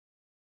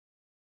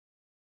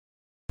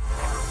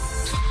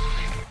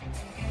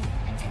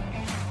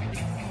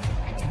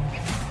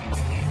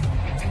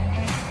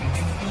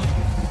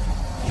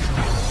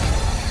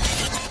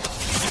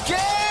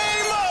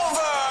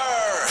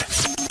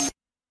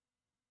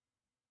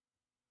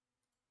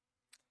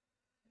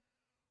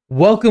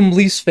Welcome,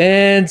 Leafs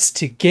fans,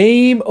 to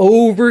Game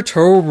Over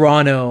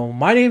Toronto.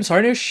 My name's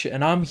Harnish,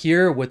 and I'm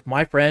here with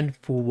my friend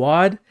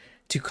Fuad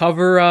to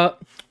cover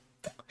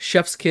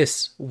Chef's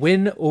Kiss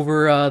win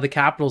over the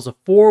Capitals, a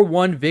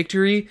 4-1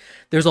 victory.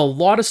 There's a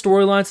lot of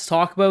storylines to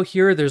talk about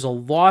here. There's a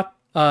lot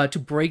to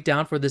break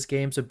down for this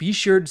game, so be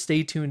sure to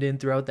stay tuned in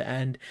throughout the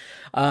end.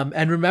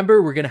 And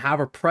remember, we're going to have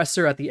a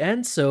presser at the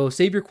end, so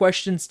save your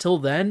questions till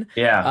then.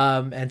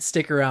 And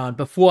stick around.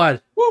 But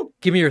Fuad,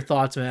 give me your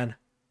thoughts, man.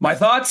 My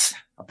thoughts?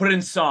 I put it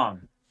in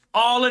song.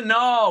 All in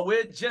all,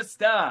 with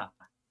just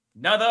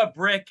another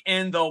brick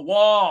in the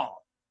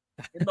wall.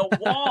 In the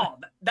wall.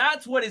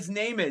 That's what his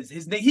name is.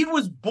 He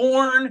was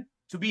born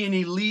to be an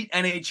elite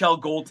NHL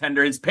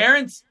goaltender. His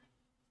parents,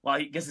 well,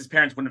 I guess his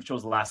parents wouldn't have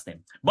chose the last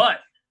name,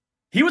 but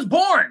he was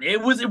born. It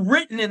was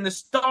written in the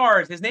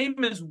stars. His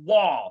name is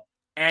Wall.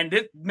 And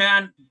it,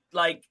 man,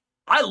 like,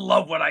 I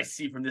love what I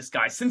see from this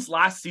guy since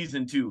last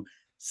season too.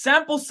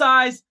 Sample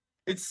size,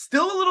 it's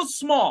still a little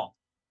small.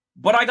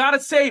 But I gotta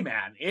say,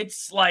 man,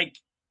 it's like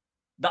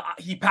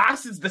he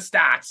passes the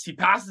stats, he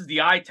passes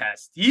the eye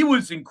test. He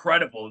was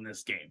incredible in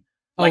this game.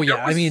 Like,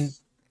 I mean,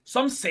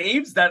 some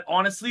saves that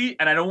honestly,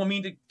 and I don't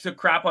mean to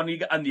crap on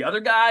the other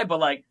guy,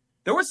 but like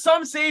there were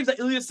some saves that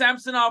Ilya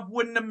Samsonov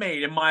wouldn't have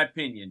made, in my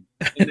opinion,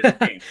 in this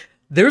game.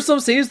 There's some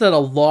saves that a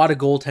lot of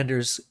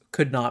goaltenders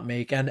could not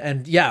make,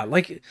 and yeah,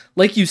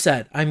 like you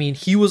said, I mean,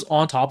 he was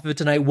on top of it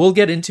tonight. We'll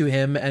get into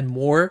him and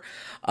more.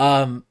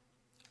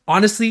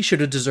 Honestly,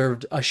 should have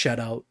deserved a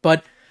shutout,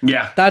 but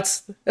yeah,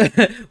 that's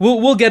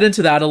we'll get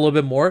into that a little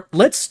bit more.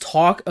 Let's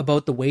talk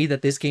about the way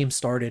that this game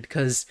started,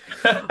 because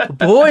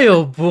boy,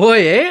 oh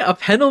boy, a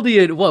penalty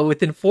at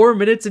within 4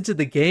 minutes into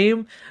the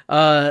game,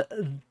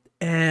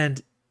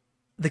 and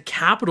the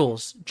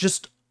Capitals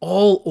just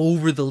all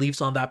over the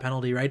Leafs on that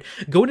penalty. Right,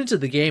 going into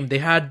the game, they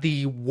had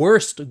the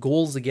worst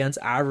goals against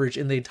average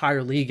in the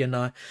entire league, and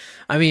I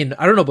mean,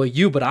 I don't know about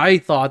you, but I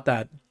thought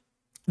that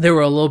they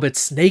were a little bit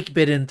snake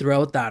bitten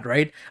throughout that,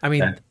 right? I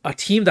mean, a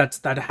team that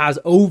has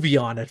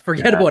Ovi on it,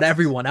 forget about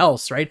everyone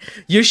else, right?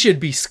 You should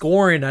be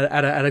scoring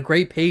at a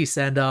great pace,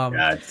 and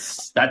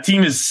that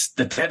team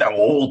they're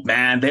old,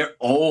 man. They're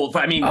old.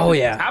 I mean,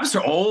 Caps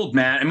are old,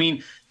 man. I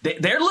mean,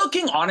 they're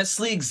looking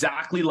honestly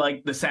exactly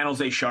like the San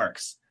Jose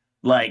Sharks.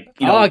 Like,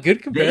 you know,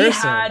 good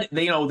comparison.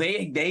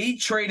 They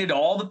traded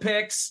all the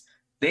picks.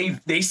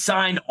 They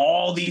signed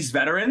all these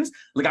veterans.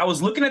 Like, I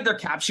was looking at their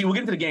cap sheet. We'll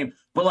get into the game,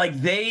 but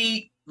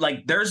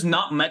there's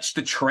not much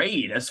to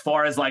trade as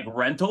far as like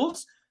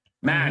rentals,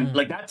 man.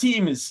 Like, that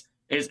team it's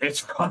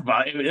rough.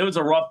 It was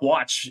a rough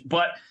watch,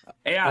 but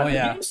the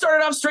game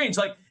started off strange.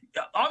 Like,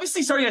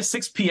 obviously starting at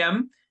 6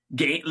 p.m.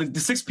 game, like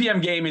the 6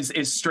 p.m. game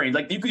is strange.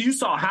 Like, you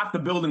saw half the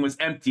building was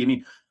empty. I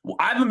mean,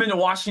 I haven't been to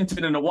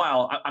Washington in a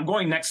while. I'm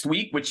going next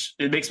week, which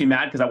it makes me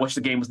mad because I wish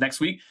the game was next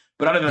week.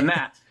 But other than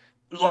that,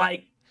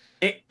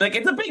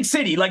 it's a big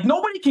city. Like,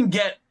 nobody can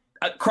get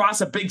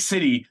across a big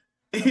city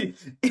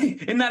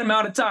in that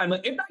amount of time.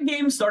 Like, if that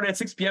game started at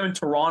 6 p.m. in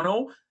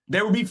Toronto,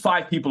 there would be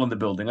 5 people in the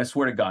building. I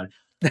swear to God.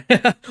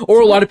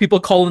 Or a lot of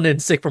people calling in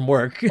sick from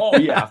work. Oh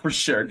yeah, for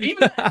sure.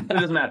 Even that, it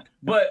doesn't matter.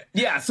 But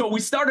yeah, so we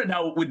started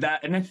out with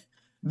that, and then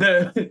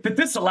the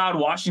disallowed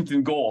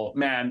Washington goal,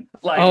 man.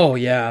 Like, oh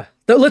yeah,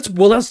 let's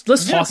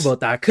talk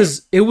about that,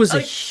 because it was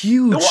a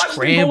huge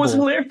scramble. Goal was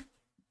hilarious.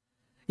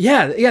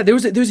 Yeah, there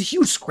was a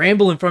huge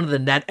scramble in front of the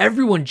net.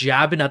 Everyone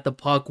jabbing at the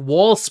puck,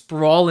 Wall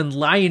sprawling,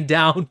 lying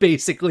down,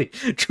 basically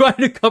trying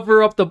to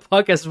cover up the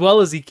puck as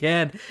well as he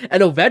can.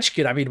 And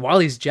Ovechkin, I mean, while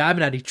he's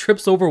jabbing at it, he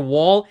trips over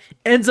Wall,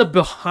 ends up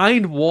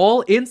behind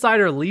Wall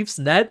inside our Leafs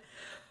net.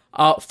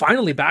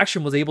 Finally,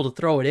 Backstrom was able to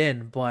throw it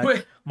in,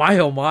 but my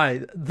oh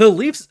my, the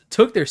Leafs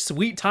took their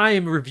sweet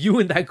time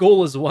reviewing that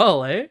goal as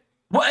well, eh?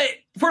 Well,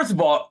 first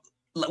of all,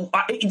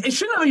 it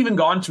shouldn't have even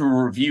gone to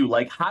a review.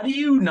 Like, how do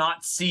you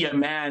not see a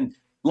man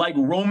like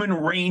Roman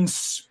Reigns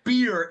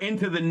spear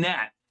into the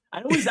net? I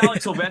know he's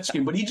Alex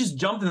Ovechkin, but he just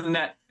jumped in the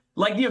net.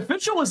 Like, the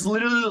official was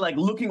literally like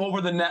looking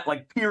over the net,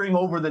 like peering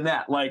over the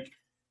net. Like,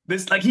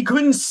 this, like, he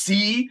couldn't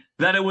see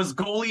that it was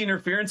goalie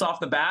interference off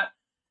the bat.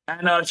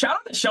 And shout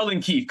out to Sheldon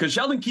Keefe, because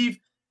Sheldon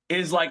Keefe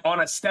is like on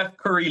a Steph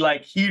Curry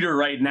like heater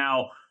right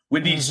now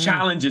with these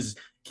challenges.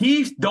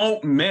 Keefe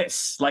don't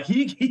miss. Like,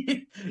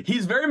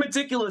 he's very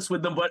meticulous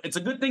with them, but it's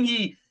a good thing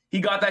he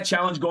got that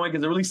challenge going,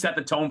 because it really set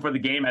the tone for the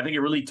game. I think it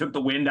really took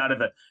the wind out of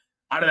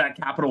that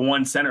Capital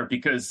One center,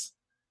 because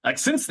like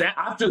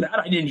after that,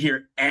 I didn't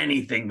hear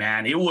anything,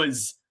 man. It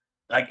was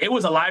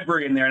a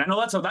library in there. And I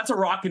know that's a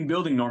rocking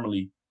building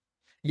normally.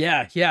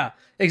 Yeah,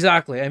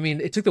 exactly. I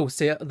mean, it took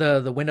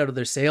the wind out of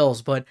their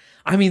sails, but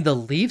I mean, the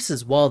Leafs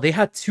as well, they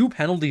had 2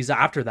 penalties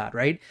after that,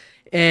 right?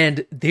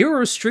 And they were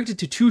restricted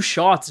to 2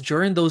 shots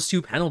during those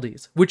 2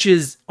 penalties, which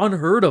is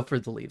unheard of for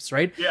the Leafs,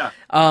 right? Yeah.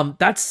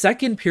 That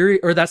second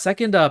period, or that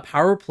second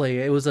power play,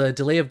 it was a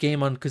delay of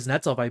game on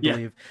Kuznetsov, I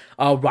believe.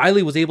 Yeah.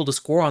 Riley was able to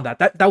score on that.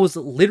 That was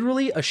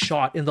literally a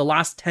shot in the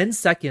last 10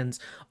 seconds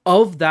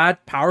of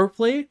that power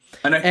play.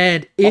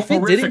 And if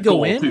it didn't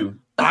go in, too.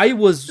 I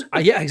was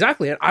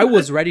exactly. I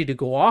was ready to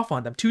go off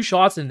on them. 2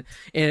 shots and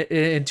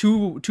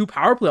two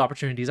power play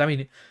opportunities. I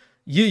mean,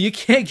 You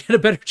can't get a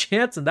better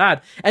chance than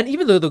that. And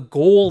even though the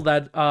goal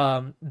that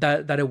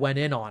it went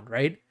in on,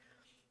 right?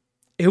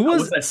 It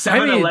was a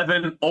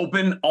 7-Eleven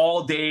open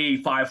all day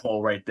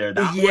 5-hole right there.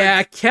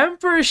 Yeah,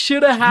 Kemper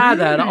should have had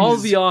that.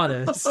 I'll be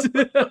honest.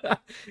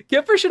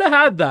 Kemper should have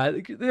had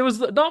that. There was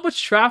not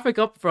much traffic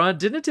up front.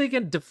 Didn't take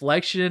a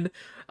deflection.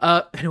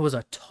 And it was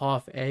a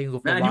tough angle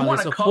for Man, Riley. you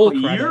want to call a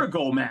year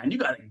ago, man. You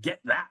got to get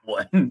that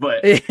one.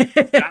 But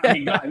I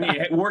mean,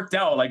 it worked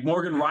out. Like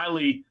Morgan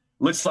Riley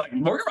looks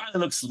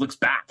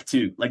back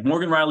too. Like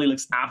Morgan Riley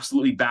looks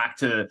absolutely back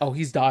to. Oh,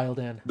 he's dialed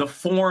in. The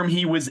form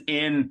he was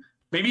in.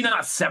 Maybe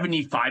not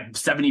 70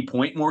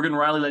 point Morgan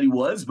Riley that he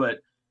was,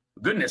 but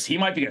goodness, he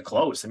might be a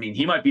close. I mean,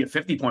 he might be a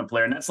 50-point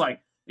player, and that's like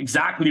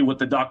exactly what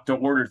the doctor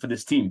ordered for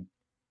this team.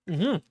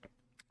 Mm-hmm.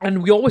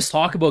 And we always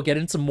talk about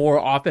getting some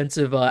more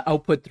offensive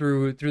output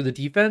through the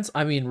defense.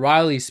 I mean,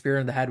 Riley's spear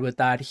in the head with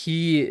that.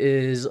 He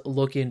is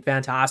looking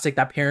fantastic.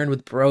 That pairing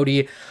with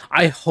Brody,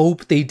 I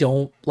hope they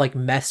don't like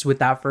mess with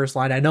that first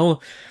line. I know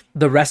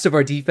the rest of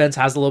our defense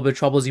has a little bit of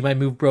troubles. You might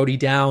move Brody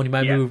down, you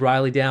might move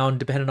Riley down,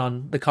 depending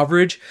on the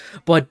coverage,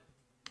 but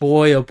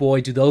boy, oh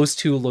boy, do those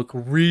two look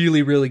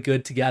really, really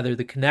good together.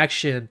 The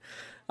connection.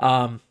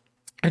 And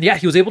yeah,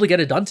 he was able to get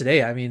it done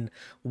today. I mean,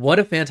 what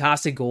a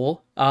fantastic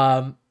goal.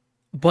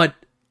 But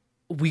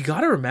we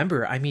got to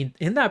remember, I mean,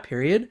 in that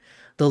period,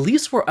 the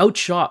Leafs were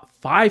outshot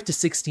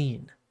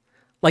 5-16.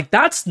 Like,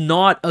 that's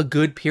not a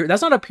good period.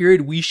 That's not a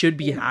period we should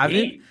be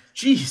having.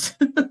 Jeez.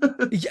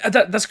 Yeah,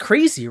 that's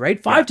crazy,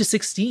 right?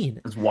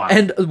 5-16. That's wild.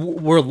 And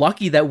we're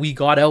lucky that we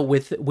got out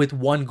with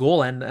one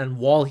goal, and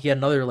Wall, he had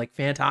another like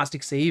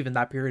fantastic save in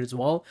that period as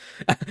well.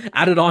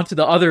 Added on to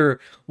the other,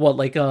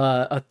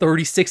 a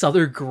 36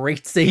 other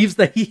great saves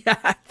that he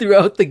had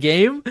throughout the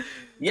game.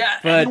 Yeah,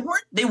 but and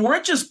they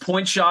weren't just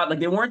point shot, like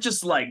they weren't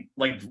just like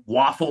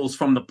waffles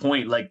from the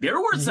point. Like there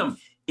were some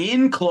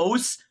in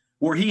close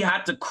where he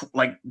had to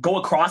like go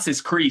across his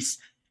crease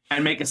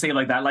and make a save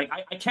like that. Like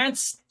I can't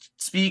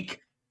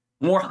speak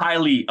more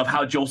highly of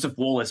how Joseph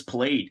Woll has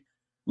played.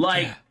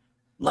 The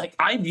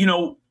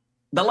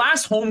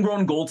last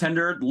homegrown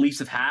goaltender the Leafs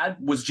have had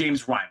was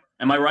James Reimer.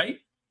 Am I right?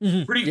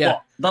 Mm-hmm.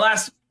 Well, the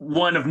last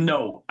one of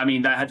note. I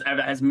mean, that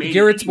has made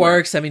Garrett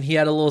Sparks. I mean, he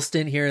had a little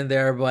stint here and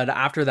there, but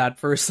after that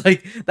first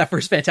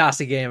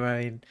fantastic game,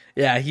 I mean,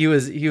 yeah,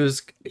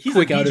 he's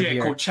quick out of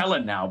here.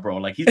 Coachella now, bro.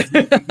 Like he's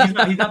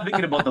not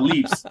thinking about the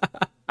Leafs.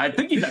 I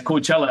think he's at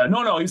Coachella.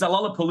 No, he's at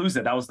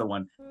Lollapalooza. That was the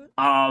one.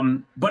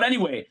 But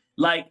anyway,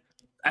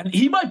 and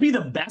he might be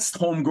the best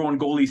homegrown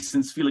goalie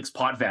since Felix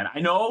Potvin. I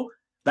know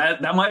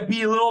that might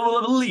be a little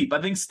of a leap. I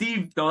think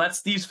that's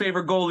Steve's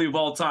favorite goalie of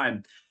all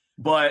time.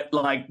 But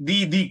like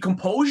the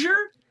composure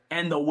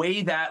and the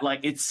way that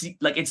it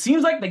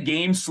seems like the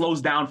game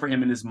slows down for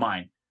him in his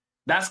mind.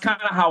 That's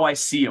kind of how I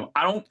see him.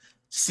 I don't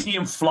see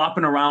him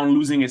flopping around,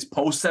 losing his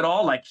posts at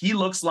all. Like he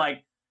looks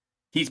like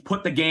he's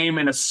put the game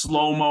in a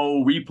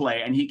slow-mo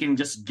replay and he can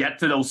just get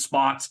to those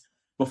spots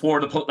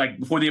before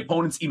the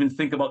opponents even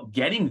think about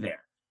getting there.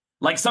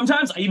 Like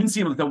sometimes I even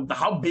see him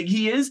how big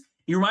he is.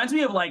 He reminds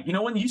me of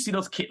when you see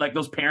those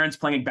those parents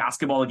playing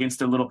basketball against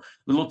their little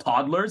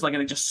toddlers, and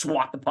they just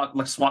swat the puck,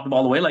 swat the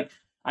ball away. Like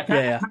I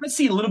kind of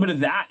see a little bit of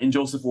that in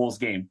Joseph Woll's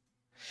game.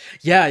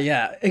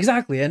 Yeah,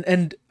 exactly.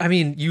 And I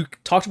mean, you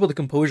talked about the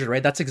composure,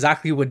 right? That's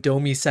exactly what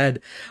Domi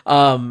said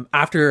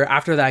after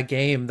that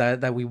game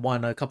that we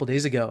won a couple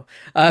days ago,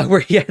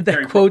 where he had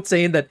that quote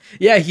saying that,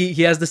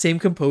 he has the same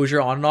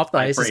composure on and off the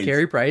ice as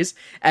Carey Price,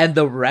 and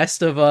the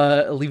rest of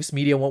Leafs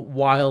media went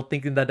wild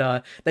thinking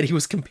that he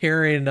was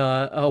comparing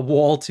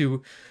Wall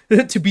to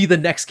be the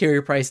next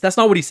Carey Price. That's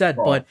not what he said,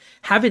 but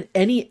having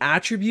any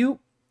attribute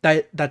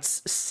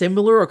that's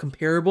similar or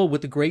comparable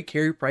with the great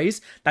Carey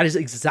Price, that is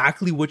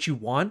exactly what you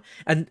want.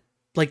 And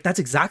that's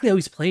exactly how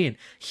he's playing.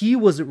 He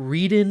was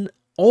reading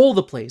all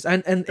the plays.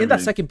 And in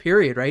that second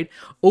period, right,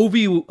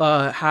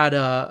 Ovi had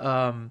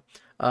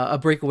a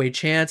breakaway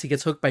chance. He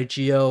gets hooked by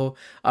Gio,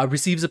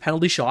 receives a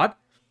penalty shot.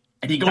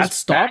 And he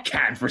goes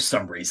backhand for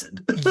some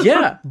reason.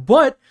 Yeah,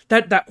 but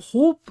that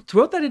whole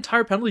throughout that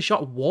entire penalty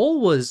shot,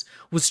 Wall was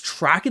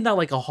tracking that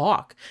like a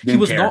hawk. He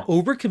was not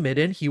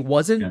overcommitting. He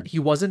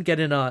wasn't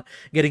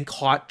getting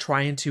caught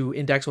trying to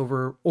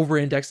over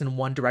index in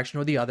one direction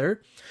or the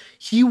other.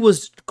 He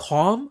was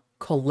calm,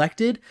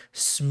 collected,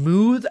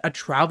 smooth at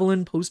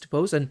traveling post to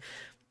post, and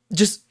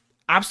just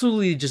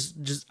absolutely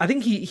just I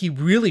think he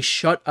really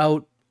shut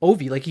out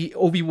Ovi.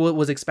 Ovi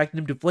was expecting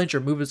him to flinch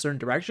or move a certain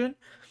direction.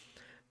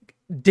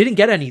 Didn't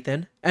get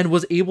anything and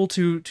was able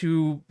to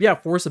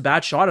force a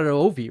bad shot at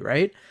Ovi,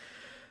 right?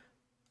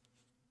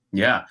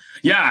 Yeah.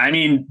 I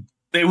mean,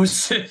 it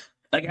was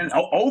and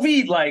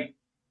Ovi,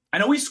 I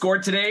know he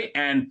scored today,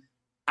 and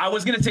I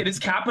was gonna say this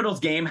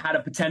Capitals game had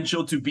a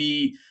potential to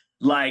be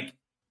like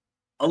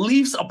a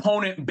Leafs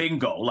opponent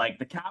bingo, like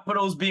the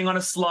Capitals being on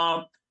a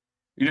slump.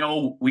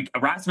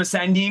 Rasmus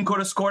Sandin could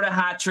have scored a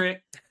hat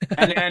trick,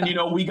 and then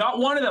we got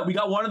one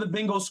of the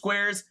bingo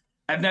squares.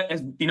 And that,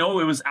 it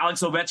was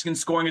Alex Ovechkin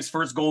scoring his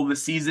first goal of the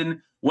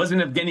season.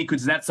 Wasn't Evgeny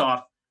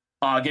Kuznetsov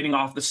getting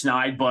off the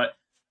snide, but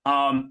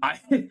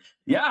I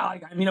yeah,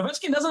 like, I mean,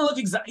 Ovechkin doesn't look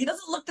he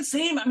doesn't look the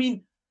same. I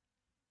mean,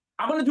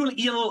 I'm gonna do a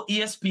little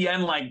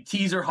ESPN like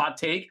teaser hot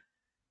take.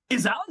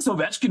 Is Alex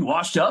Ovechkin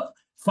washed up?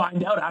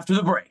 Find out after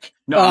the break.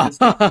 No, I'm just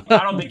kidding.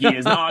 I don't think he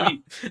is. No, I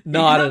mean, he's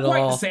Not not at quite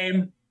the all.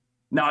 same.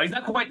 No, he's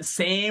not quite the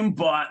same,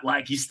 but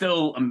like he's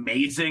still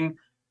amazing.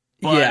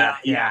 But Yeah,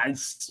 yeah, yeah.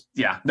 it's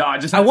yeah. No, I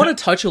just I want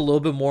to touch a little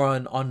bit more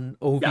on yeah,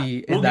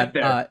 Ovi we'll in get that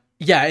there.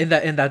 yeah, in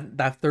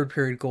that third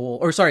period goal,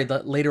 or sorry,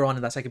 the later on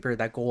in that second period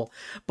that goal.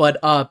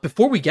 But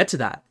before we get to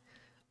that,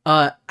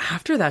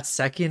 after that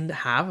second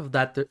half of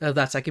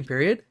that second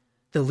period,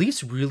 the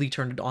Leafs really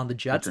turned it on the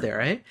Jets there,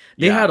 right?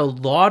 They Yeah, had a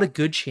lot of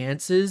good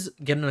chances,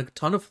 getting a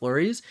ton of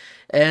flurries,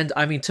 and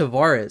I mean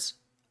Tavares,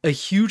 a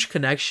huge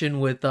connection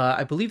with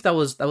I believe that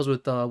was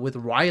with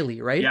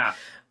Riley, right? yeah,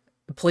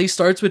 Play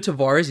starts with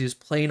Tavares. He was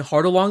playing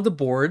hard along the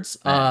boards,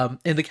 man.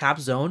 in the cap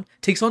zone.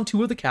 Takes on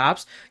two of the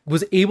caps.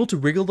 Was able to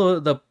wriggle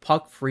the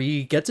puck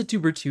free. Gets it to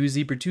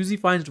Bertuzzi. Bertuzzi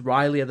finds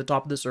Riley at the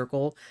top of the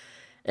circle,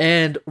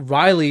 and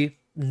Riley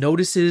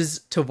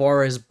notices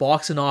Tavares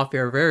boxing off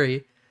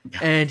Herveri,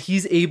 and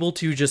he's able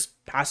to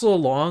just pass it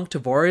along.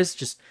 Tavares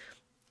just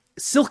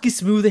silky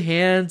smooth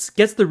hands,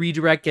 gets the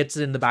redirect, gets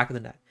it in the back of the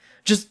net.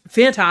 Just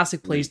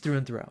fantastic plays through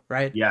and throughout,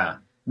 right? Yeah.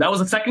 That was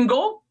the second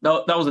goal.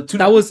 That was a two.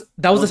 That was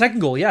the second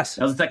goal. Yes.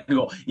 That was the second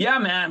goal. Yeah,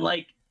 man.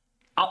 Like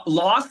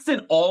lost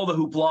in all the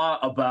hoopla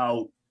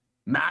about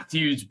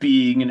Matthews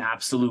being an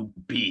absolute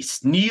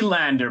beast.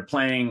 Nylander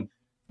playing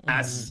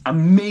as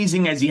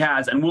amazing as he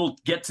has, and we'll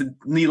get to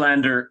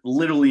Nylander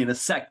literally in a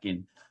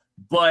second.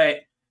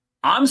 But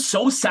I'm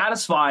so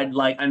satisfied,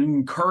 like I'm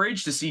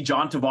encouraged to see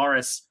John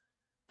Tavares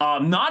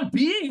not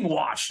being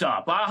washed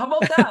up. How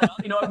about that?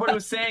 Everybody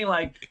was saying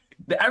like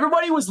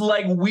everybody was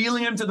like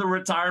wheeling him to the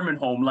retirement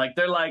home. Like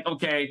they're like,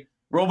 okay,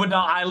 Robidas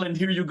Island,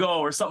 here you go,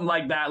 or something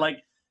like that.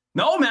 Like,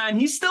 no, man,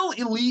 he's still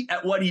elite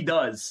at what he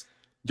does.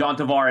 John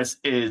Tavares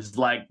is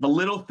like the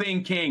little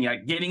thing king,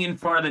 like getting in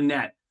front of the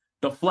net,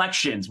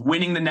 deflections,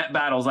 winning the net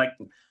battles, like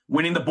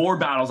winning the board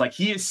battles. Like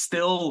he is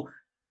still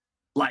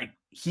like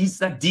he's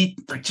that deep,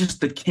 like just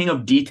the king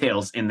of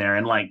details in there.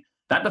 And like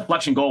that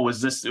deflection goal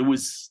was just it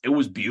was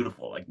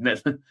beautiful. Like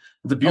it's a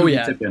Oh beautiful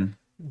yeah. tip in.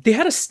 They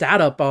had a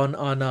stat up on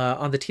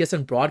the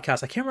TSN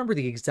broadcast. I can't remember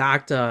the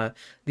exact stat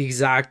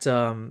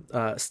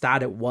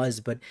it was,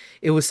 but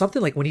it was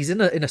something like when he's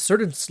in a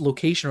certain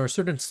location or a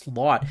certain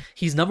slot,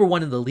 he's number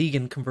one in the league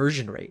in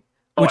conversion rate,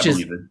 Oh, I which is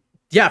believe it.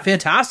 yeah,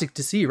 fantastic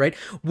to see, right?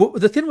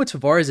 The thing with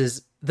Tavares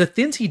is the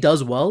things he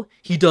does well,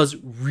 he does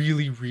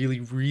really,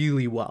 really,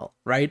 really well,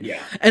 right?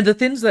 Yeah. And the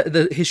things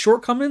his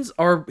shortcomings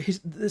are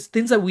the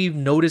things that we've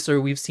noticed or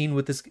we've seen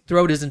with this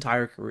throughout his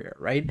entire career,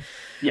 right?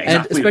 Yeah, And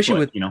exactly. especially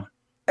with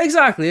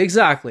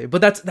exactly.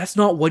 But that's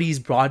not what he's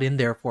brought in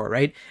there for,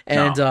 right?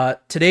 And No.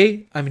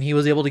 today, I mean, he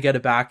was able to get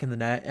it back in the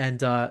net.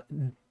 And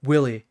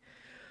Willie,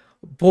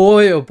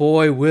 boy, oh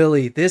boy,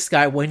 Willie, this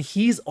guy when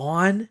he's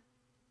on,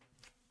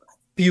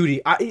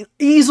 beauty.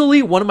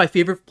 Easily one of my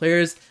favorite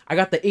players. I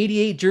got the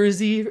 '88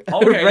 jersey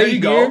Okay, there right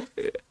you here.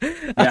 go.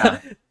 Yeah.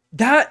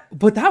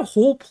 That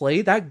whole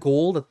play, that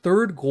goal, the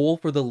third goal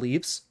for the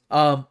Leafs,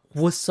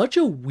 was such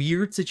a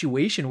weird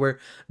situation where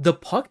the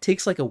puck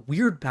takes like a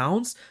weird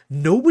bounce.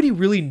 Nobody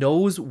really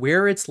knows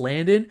where it's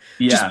landed.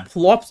 Just Yeah.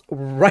 plops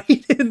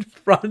right in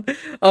front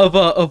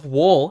of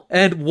Woll,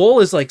 and Woll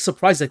is like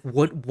surprised, like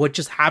what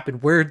just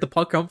happened? Where did the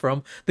puck come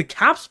from? The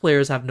Caps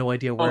players have no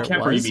idea where Oh, it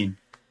Kemper, you was. mean?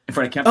 In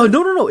front of Oh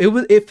Kemper?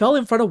 no! It fell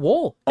in front of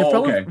Woll. It Oh,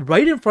 fell okay.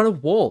 right in front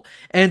of Woll,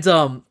 and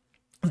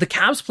the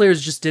Cavs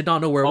players just did not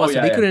know where it Oh, was, so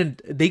yeah, yeah.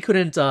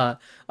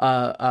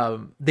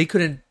 they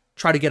couldn't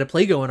try to get a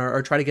play going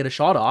or try to get a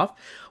shot off.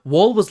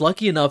 Woll was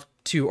lucky enough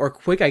to, or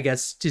quick, I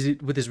guess, to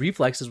with his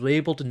reflexes, was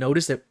able to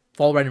notice it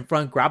fall right in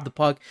front, grab the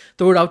puck,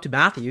 throw it out to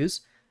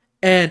Matthews,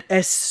 and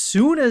as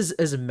soon as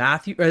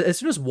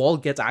Woll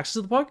gets access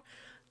to the puck,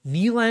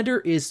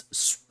 Nylander is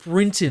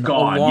sprinting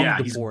Gone. along Yeah,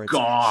 the he's boards.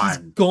 gone. He's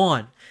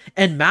gone.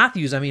 And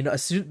Matthews, I mean,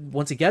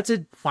 once he gets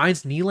it,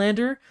 finds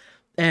Nylander,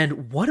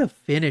 and what a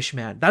finish,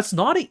 man! That's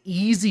not an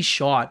easy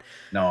shot.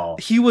 No.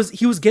 He was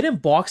getting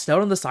boxed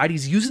out on the side.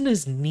 He's using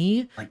his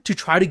knee to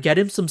try to get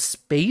him some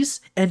space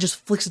and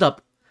just flicks it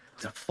up.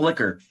 It's a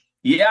flicker.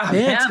 Yeah,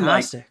 man. Like,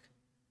 Fantastic.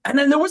 and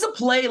then there was a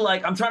play,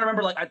 like, I'm trying to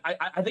remember, like,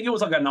 I think it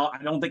was like I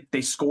don't think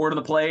they scored on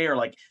the play, or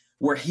like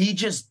where he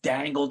just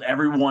dangled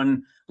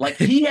everyone. Like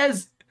he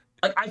has,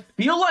 like, I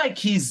feel like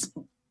he's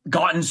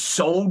gotten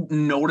so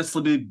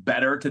noticeably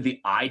better to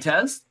the eye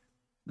test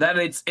that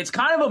it's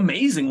kind of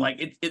amazing.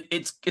 Like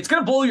it's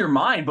gonna blow your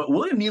mind. But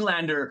William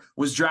Nylander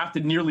was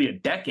drafted nearly a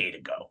decade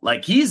ago.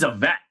 Like he's a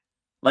vet.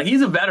 Like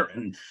he's a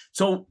veteran.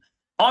 So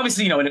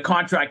obviously, in a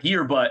contract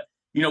year, but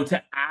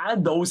to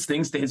add those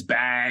things to his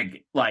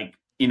bag, like,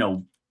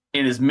 in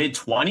his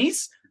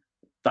mid-20s,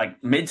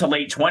 like mid to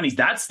late 20s,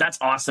 that's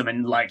awesome.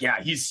 And like,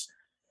 yeah, he's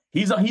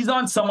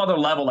on some other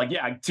level. Like,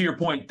 yeah, to your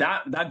point,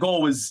 that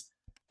goal was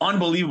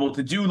unbelievable.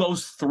 To do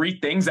those three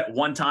things at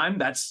one time,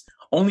 that's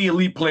only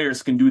elite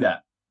players can do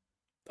that.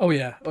 Oh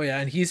yeah,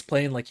 and he's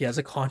playing like he has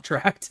a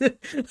contract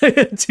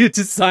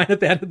to sign at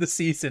the end of the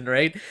season,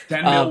 right?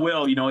 10 mil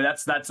will,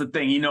 that's the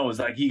thing. He knows,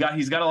 like, he's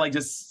got to, like,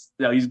 just,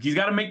 he's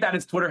got to make that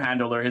his Twitter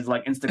handle or his,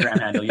 like, Instagram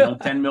handle,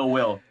 10 mil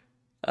will.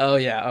 Oh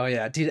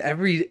yeah, dude.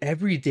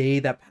 Every day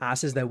that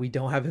passes that we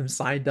don't have him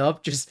signed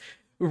up just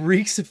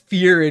reeks of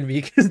fear in me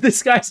because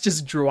this guy's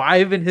just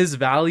driving his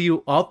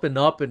value up and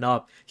up and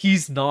up.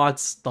 He's not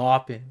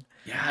stopping.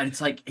 Yeah, it's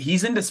like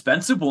he's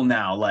indispensable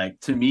now. Like,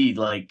 to me,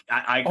 like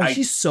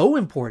He's so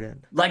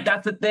important. like,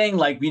 that's the thing.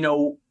 Like,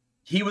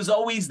 he was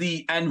always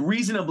and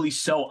reasonably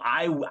so.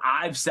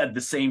 I've said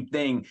the same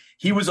thing.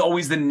 He was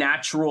always the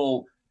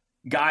natural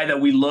guy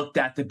that we looked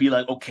at to be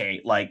like,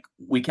 okay, like,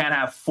 we can't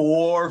have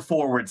four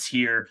forwards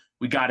here.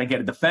 We got to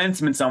get a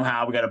defenseman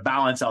somehow. We got to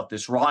balance out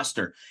this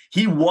roster.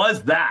 He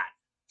was that.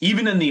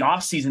 Even in the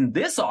offseason,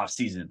 this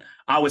offseason,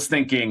 I was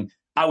thinking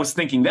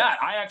that.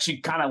 I actually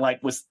kind of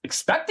like was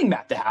expecting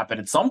that to happen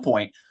at some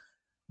point,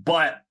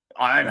 but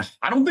I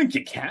don't think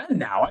you can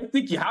now. I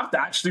think you have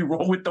to actually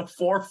roll with the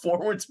four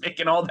forwards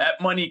making all that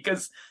money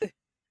because,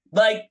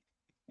 like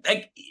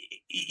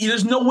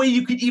there's no way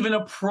you could even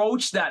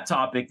approach that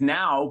topic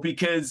now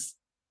because,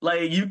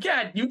 like, you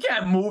can't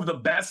move the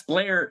best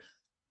player,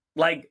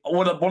 like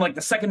one like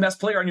the second best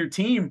player on your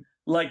team.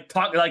 Like,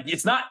 talk like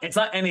it's not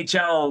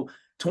NHL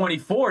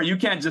 24. You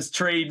can't just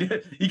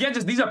trade. You can't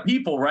just. These are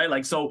people, right?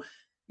 Like, so.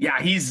 Yeah,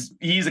 he's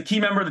a key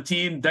member of the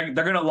team. They're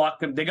gonna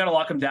lock him. They gotta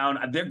lock him down.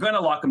 They're gonna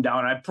lock him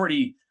down. I'm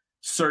pretty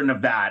certain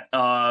of that.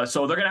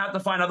 So they're gonna have to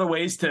find other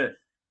ways to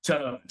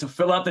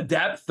fill out the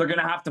depth. They're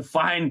gonna have to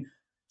find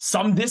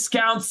some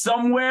discounts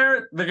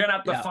somewhere. They're gonna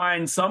have to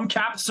find some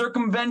cap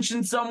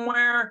circumvention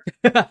somewhere.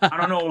 I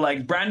don't know.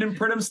 Like, Brandon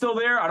Pridham's still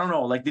there. I don't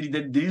know. Like,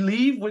 did he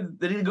leave with?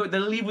 Did he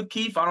leave with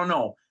Keefe? I don't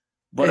know.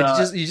 But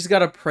you just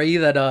gotta pray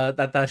that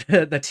that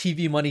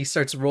TV money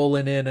starts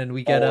rolling in and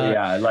we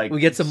get we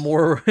get some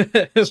more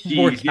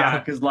more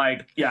because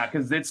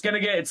it's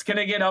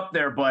gonna get up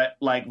there. But,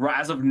 like,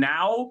 as of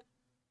now,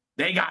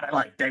 they gotta,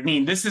 like, I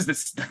mean, this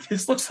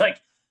looks like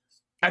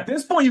at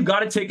this point you got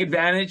to take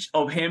advantage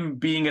of him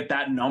being at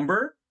that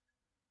number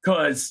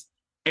because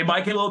it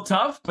might get a little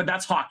tough. But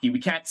that's hockey. We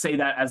can't say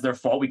that as their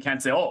fault. We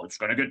can't say, oh, it's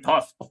gonna get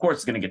tough. Of course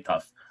it's gonna get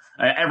tough.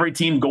 Every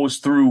team goes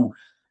through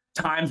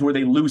times where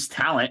they lose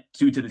talent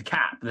due to the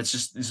cap. This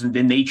is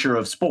the nature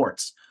of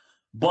sports.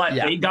 But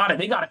they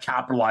gotta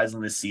capitalize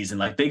on this season.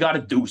 Like, they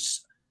gotta do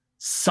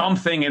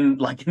something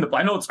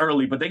I know it's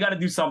early, but they gotta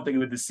do something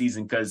with this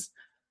season because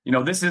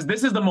this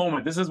is the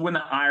moment. This is when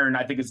the iron,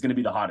 I think, is gonna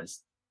be the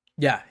hottest.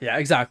 Yeah,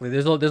 exactly.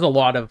 There's a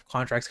lot of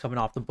contracts coming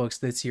off the books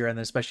this year and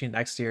especially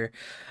next year.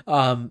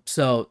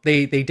 So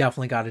they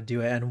definitely got to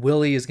do it, and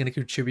Willie is going to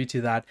contribute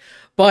to that.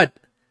 But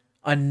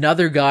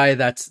another guy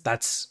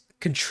that's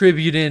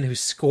contributing, who's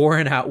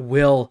scoring at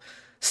will,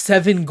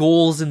 7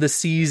 goals in the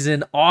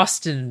season,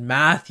 Auston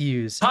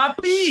Matthews.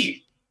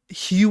 Poppy!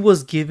 He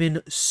was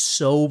given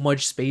so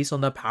much space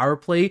on the power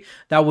play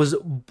that was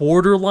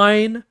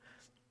borderline,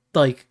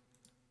 like,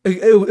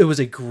 it was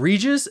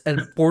egregious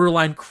and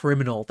borderline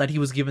criminal that he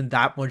was given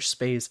that much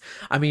space.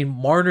 I mean,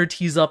 Marner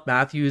tees up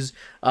Matthews.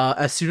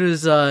 As soon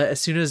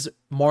as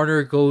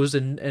Marner goes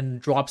and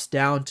drops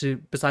down to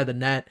beside the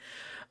net,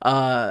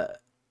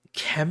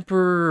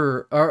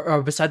 Kemper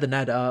or beside the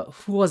net,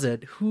 who was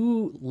it?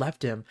 Who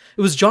left him?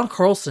 It was John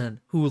Carlson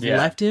who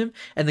left him,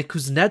 and then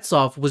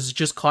Kuznetsov was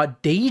just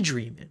caught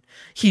daydreaming.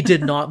 He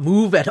did not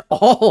move at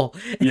all.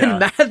 And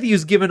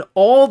Matthews given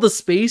all the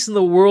space in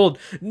the world,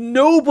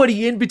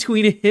 nobody in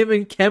between him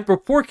and Kemper.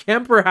 Poor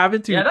Kemper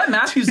having to. Yeah, that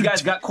Matthews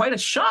guy's got quite a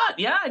shot.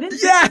 Yeah, I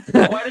didn't.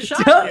 Yeah, quite a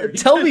shot.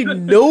 Tell me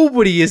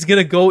nobody is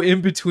gonna go in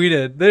between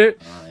it. There.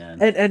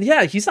 And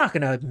yeah, he's not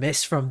going to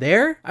miss from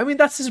there. I mean,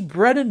 that's his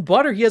bread and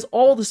butter. He has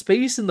all the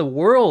space in the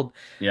world.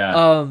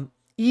 Yeah.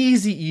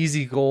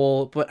 Easy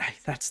goal. But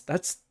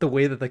that's the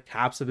way that the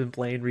Caps have been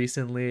playing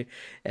recently.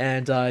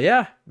 And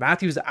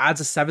Matthews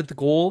adds a 7th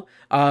goal.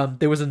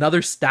 There was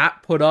another stat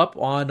put up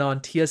on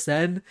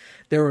TSN.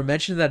 They were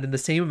mentioning that in the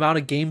same amount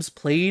of games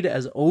played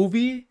as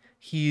Ovi,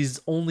 he's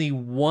only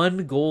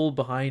 1 goal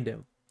behind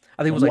him.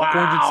 I think it was like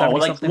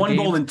 470 something one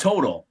games. Goal in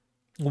total.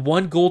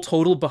 1 goal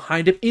total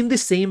behind him in the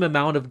same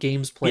amount of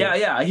games played.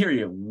 Yeah, I hear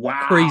you.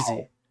 Wow.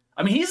 Crazy.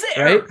 I mean, he's the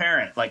heir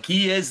apparent. Like,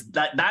 he is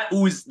that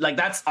was like,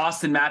 that's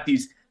Auston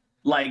Matthews.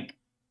 Like,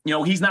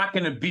 he's not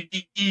going to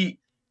be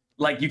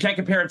like, you can't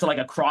compare him to like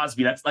a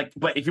Crosby. That's like,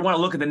 but if you want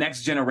to look at the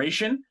next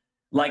generation,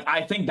 like,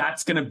 I think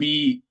that's going to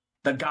be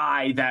the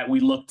guy that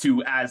we look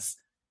to as,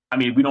 I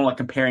mean, we don't like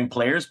comparing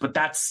players, but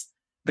that's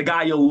the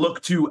guy you'll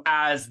look to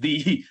as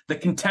the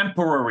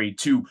contemporary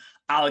to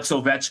Alex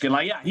Ovechkin.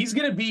 Like, yeah, he's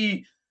going to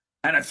be.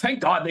 And I thank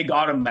God they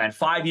got him, man.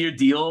 5-year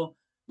deal.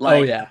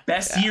 Like,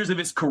 best years of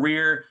his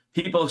career.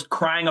 People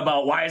crying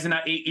about, why isn't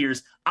that 8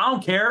 years? I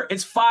don't care.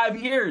 It's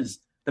 5 years.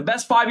 The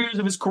best 5 years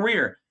of his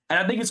career. And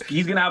I think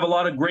he's going to have a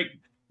lot of great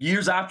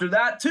years after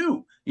that,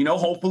 too.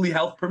 Hopefully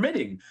health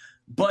permitting.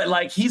 But,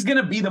 like, he's going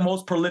to be the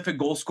most prolific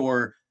goal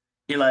scorer,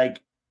 in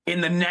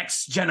the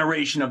next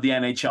generation of the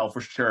NHL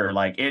for sure.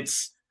 Like,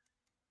 it's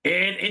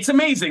It's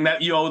amazing that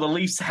the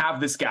Leafs have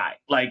this guy.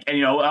 Like, and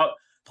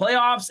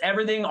playoffs,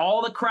 everything,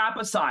 all the crap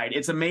aside,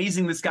 it's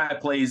amazing this guy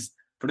plays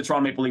for the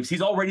Toronto Maple Leafs.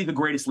 He's already the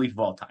greatest Leaf of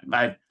all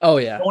time. Oh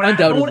yeah,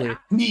 undoubtedly.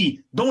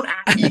 Don't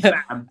at me,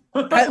 fam.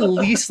 At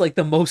least like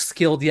the most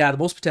skilled, yeah, the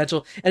most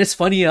potential. And it's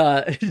funny,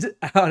 on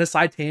a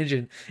side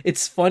tangent,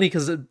 it's funny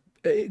because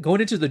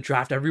going into the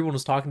draft, everyone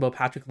was talking about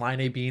Patrick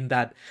Laine being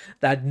that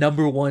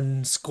number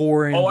one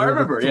scoring. Oh, I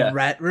remember,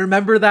 threat. Yeah.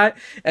 Remember that?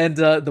 And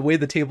the way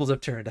the tables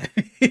have turned,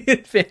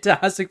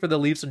 fantastic for the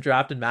Leafs and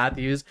drafting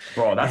Matthews.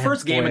 Bro, that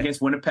first game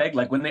against Winnipeg,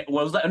 like when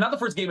not the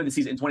first game of the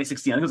season in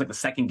 2016. I think it was like the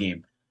second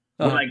game.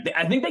 Like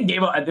I think they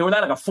gave up. They were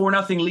at like a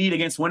 4-0 lead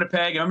against Winnipeg.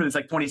 I remember it's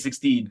like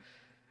 2016,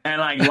 and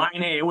like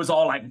Laine, it was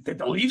all like, did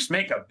the Leafs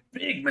make a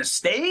big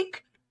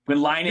mistake when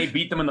Laine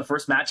beat them in the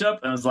first matchup?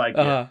 And I was like,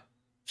 shout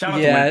out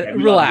to Winnipeg.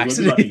 Relax.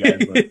 We love you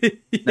guys,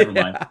 but never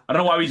mind. I don't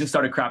know why we just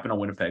started crapping on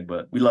Winnipeg,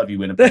 but we love you,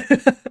 Winnipeg.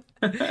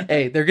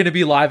 Hey, they're gonna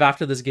be live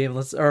after this game.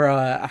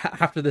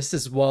 After this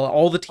as well.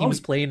 All the teams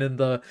playing in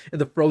the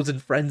Frozen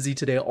Frenzy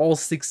today. All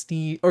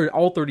 16 or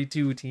all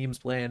 32 teams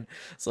playing.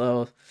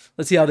 So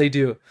let's see how they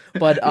do.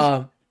 But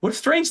what a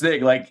strange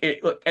thing, like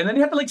and then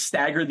you have to like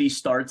stagger these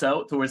starts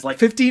out towards like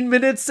 15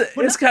 minutes.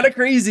 It's kind of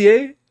crazy,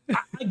 eh?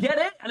 I get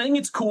it. I think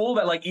it's cool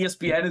that like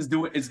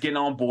ESPN is getting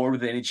on board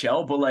with the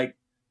NHL, but like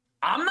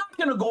I'm not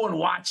gonna go and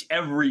watch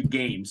every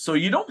game, so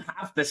you don't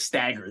have to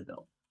stagger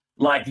though.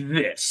 Like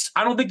this,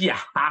 I don't think you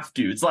have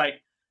to. It's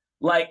like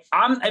if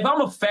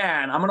I'm a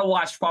fan, I'm gonna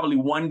watch probably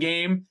one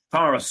game. If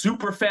I'm a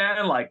super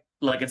fan, like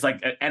it's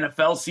like an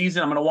NFL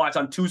season, I'm gonna watch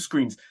on two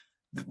screens.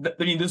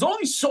 I mean, there's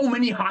only so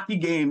many hockey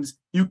games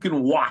you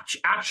can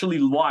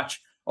actually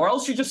watch, or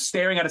else you're just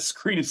staring at a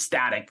screen of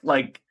static,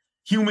 like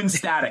human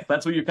static.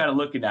 That's what you're kind of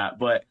looking at.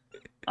 But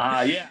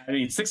yeah, I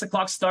mean,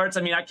 6:00 starts.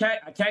 I mean, I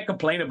can't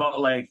complain about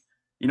like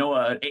a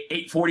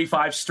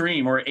 8:45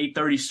 stream or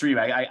 8:30 stream.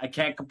 I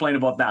can't complain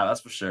about that.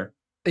 That's for sure.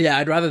 Yeah,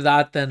 I'd rather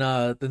that than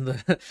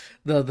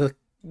the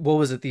what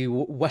was it, the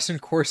Western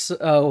Course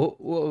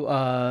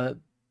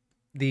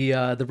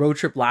the road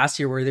trip last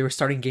year where they were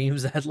starting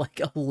games at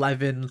like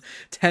 11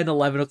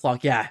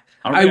 o'clock. Yeah,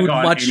 I would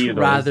much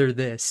rather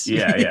this.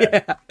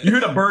 Yeah. You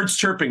hear the birds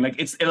chirping, like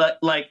it's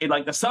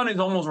like the sun is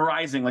almost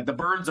rising, like the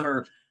birds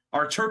are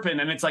chirping,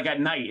 and it's like at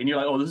night, and you're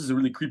like, oh, this is a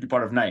really creepy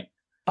part of night.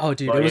 Oh,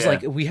 dude, it was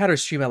like we had our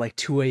stream at like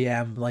 2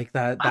 a.m. like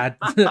that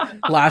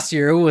last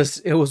year. It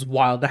was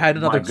wild. I had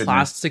another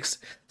class 6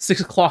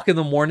 o'clock in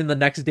the morning the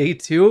next day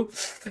too.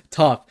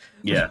 Tough.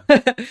 Yeah.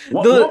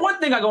 One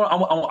thing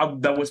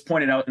that was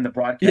pointed out in the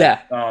broadcast.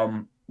 Yeah.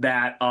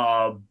 That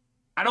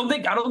I don't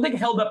think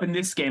held up in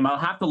this game. I'll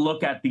have to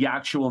look at the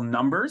actual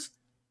numbers,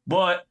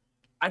 but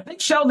I think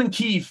Sheldon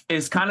Keefe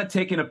is kind of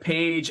taking a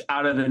page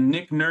out of the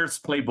Nick Nurse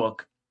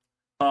playbook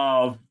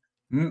of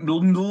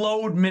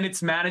load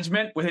minutes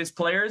management with his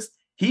players.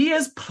 He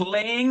is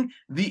playing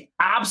the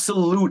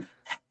absolute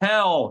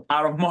hell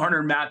out of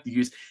Marner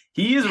Matthews.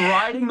 He is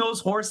riding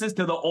those horses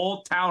to the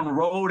Old Town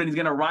Road, and he's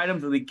gonna ride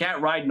them till they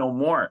can't ride no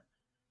more.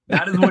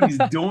 That is what he's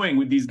doing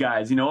with these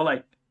guys.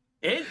 Like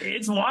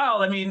it's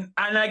wild. I mean,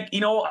 and like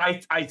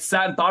I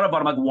sat and thought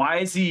about him. Like, why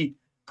is he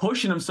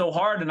pushing them so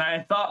hard? And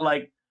I thought,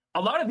 like,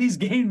 a lot of these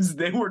games,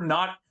 they were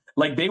not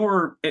like, they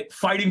were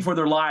fighting for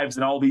their lives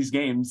in all these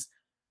games.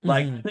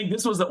 Like, I think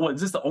this was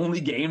the only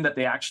game that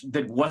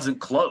that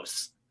wasn't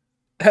close.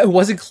 It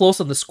wasn't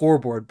close on the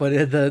scoreboard,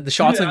 but the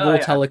shots and goal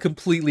tell a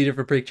completely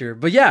different picture.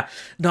 But yeah,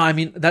 no, I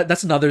mean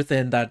that's another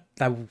thing that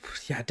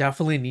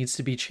definitely needs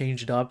to be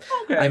changed up.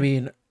 Okay. I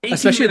mean, 18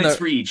 especially minutes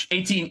for each.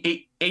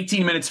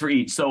 18 minutes for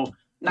each. So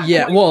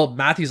well,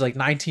 Matthew's like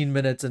 19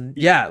 minutes, and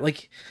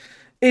like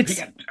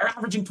it's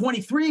averaging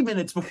 23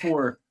 minutes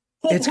before.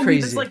 It's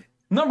crazy. It's like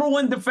number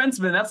one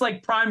defenseman. That's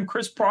like prime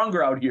Chris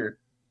Pronger out here.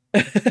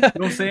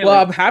 Well,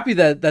 I'm happy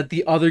that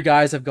the other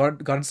guys have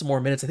gotten some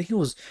more minutes. I think it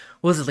was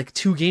like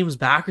 2 games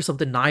back or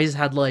something. Nyes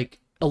had like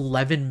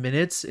 11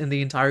 minutes in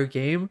the entire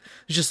game.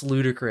 It's just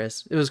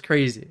ludicrous. It was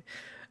crazy.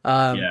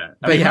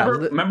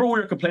 Remember we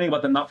were complaining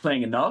about them not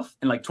playing enough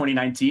in like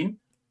 2019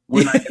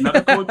 when like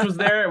another coach was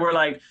there. We're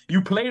like,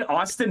 you played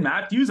Austin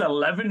Matthews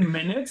 11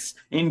 minutes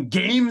in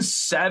Game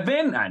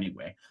 7.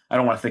 Anyway, I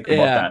don't want to think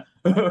about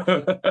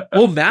that.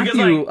 Well,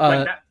 Matthew,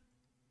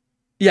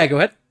 yeah, go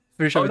ahead.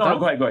 Go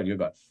ahead. You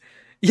go.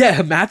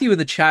 Yeah, Matthew in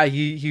the chat,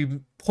 he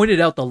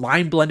pointed out the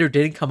line blender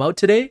didn't come out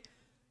today.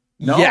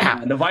 No, yeah,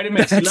 the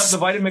Vitamix. He left the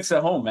Vitamix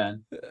at home,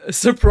 man.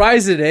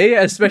 Surprising,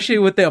 eh? Especially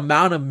with the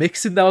amount of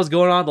mixing that was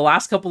going on the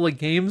last couple of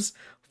games.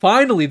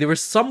 Finally, there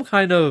was some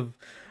kind of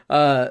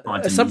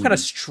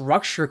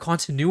structure,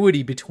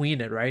 continuity between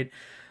it, right?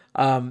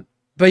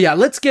 But yeah,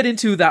 let's get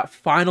into that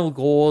final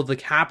goal. The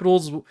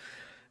Capitals,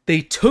 they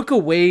took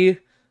away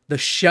the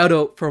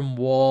shutout from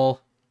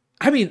Wall.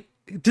 I mean,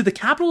 did the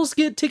Capitals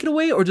take it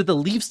away, or did the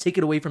Leafs take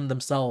it away from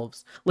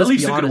themselves? The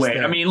Leafs took it away.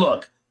 There. I mean,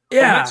 look.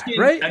 Yeah, Ovechkin,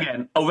 right.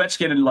 Again,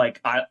 Ovechkin, and like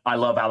I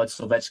love Alex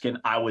Ovechkin.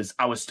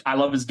 I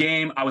love his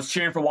game. I was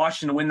cheering for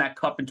Washington to win that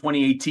cup in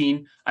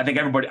 2018. I think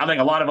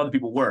a lot of other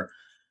people were.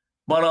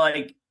 But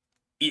like,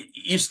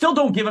 you still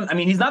don't give him. I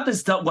mean, he's not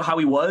this tough how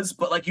he was,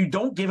 but like, you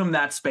don't give him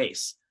that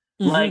space.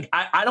 Hmm.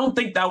 I don't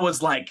think that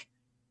was like,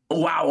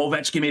 wow,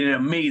 Ovechkin made an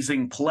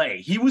amazing play.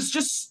 He was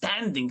just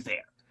standing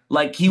there.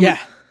 Like he was Yeah.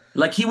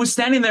 like he was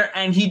standing there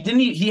and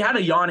he had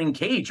a yawning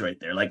cage right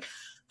there. Like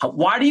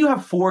why do you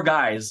have four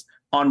guys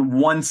on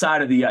one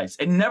side of the ice?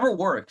 It never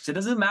works. It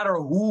doesn't matter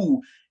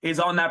who is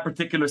on that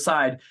particular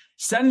side.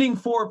 Sending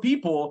four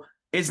people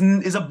is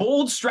a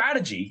bold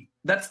strategy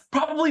that's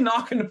probably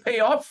not going to pay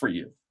off for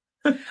you.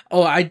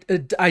 Oh, I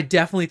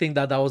definitely think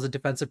that that was a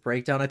defensive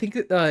breakdown. I Ooh.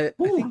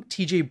 think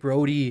TJ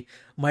Brody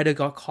might have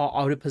got caught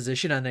out of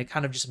position and it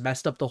kind of just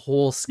messed up the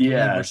whole scheme or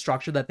Yeah.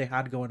 structure that they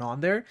had going on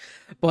there.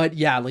 But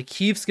yeah, like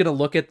Keith's gonna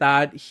look at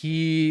that.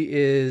 He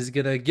is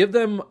gonna give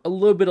them a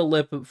little bit of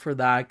lip for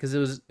that because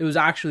it was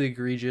actually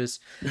egregious.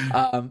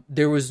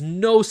 There was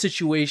no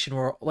situation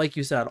where, like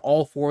you said,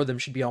 all four of them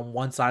should be on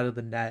one side of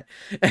the net,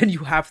 and you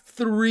have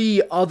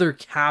three other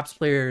Caps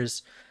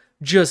players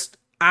just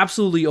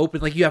absolutely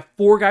open. Like you have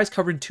four guys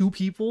covering two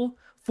people,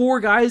 four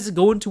guys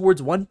going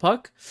towards one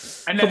puck.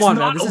 And Come that's on,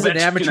 man. not This is an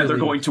Ovechkin amateur that they're league.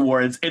 going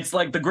towards. It's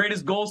like the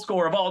greatest goal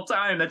scorer of all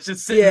time that's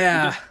just sitting there,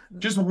 Yeah,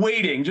 just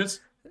waiting,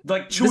 just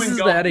like this chewing is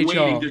the gum, waiting,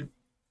 NHL.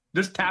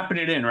 just tapping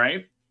it in,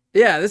 right?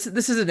 Yeah, this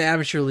is an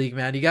amateur league,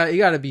 man. You got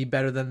to be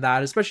better than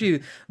that,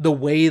 especially the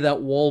way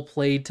that Wall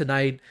played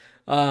tonight.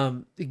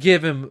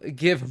 Give him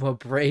a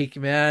break,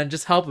 man.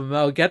 Just help him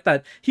out. Get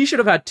that. He should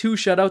have had two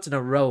shutouts in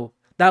a row.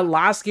 That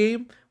last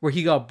game where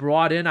he got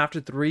brought in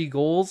after three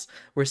goals,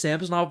 where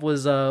Samsonov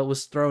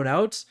was thrown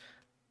out,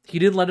 he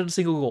didn't let in a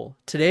single goal.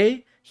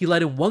 Today, he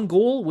let in one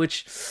goal,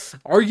 which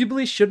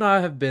arguably should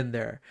not have been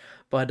there.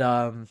 But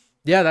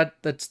yeah,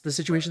 that's the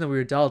situation that we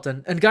were dealt.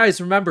 And guys,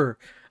 remember,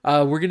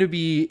 we're gonna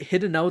be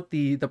hitting out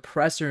the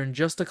presser in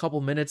just a couple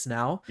minutes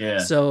now. Yeah.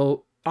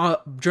 So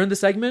during the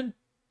segment,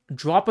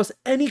 drop us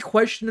any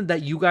question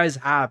that you guys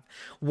have,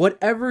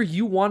 whatever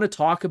you want to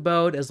talk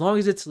about, as long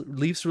as it's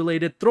Leafs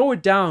related. Throw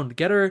it down.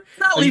 Get her.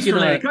 Not Are you least gonna?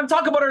 related. Come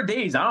talk about our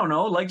days. I don't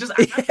know. Like just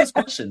ask us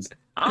questions.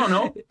 I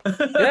don't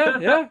Yeah, know.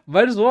 yeah.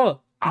 Might as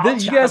well. I'll Then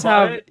you chat guys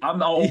about have. it. I'm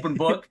an open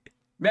book.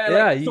 Man,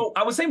 Yeah. like so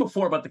I was saying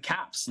before about the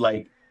Caps,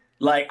 like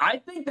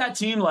I think that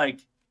team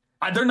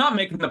they're not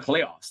making the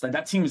playoffs. Like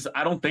that team's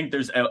I don't think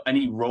there's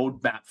any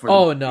roadmap for them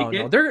Oh to no, make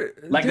no. it. Their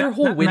Like their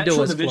whole that window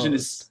Metro is division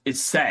closed.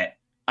 is set,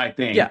 I Yeah.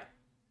 think.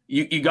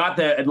 You got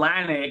the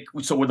Atlantic,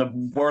 so where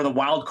the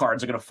wild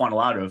cards are going to funnel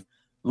out of. Mhm.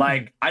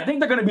 Like I think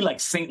they're going to be like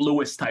St.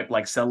 Louis type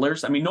like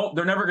settlers. I mean, no,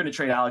 they're never going to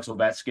trade Alex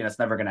Ovechkin. That's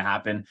never going to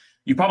happen.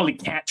 You probably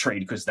can't trade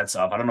because that's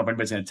up. I don't know if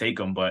anybody's going to take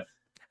him, but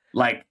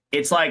like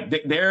it's like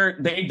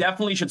they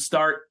definitely should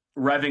start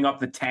revving up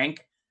the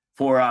tank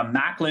for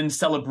Macklin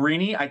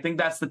Celebrini. I think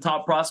that's the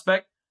top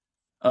prospect.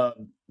 Uh,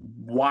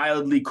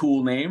 Wildly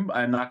cool name.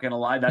 I'm not going to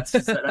lie. That's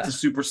a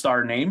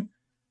superstar name.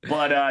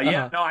 But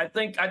yeah, Uh-huh. no, I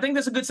think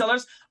there's a good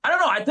sellers. I don't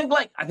know. I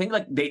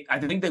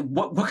think they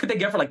what could they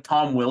get for like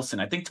Tom Wilson?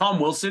 I think Tom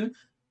Wilson,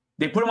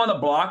 they put him on the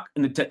block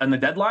in on the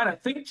deadline. I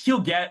think he'll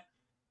get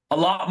a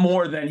lot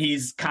more than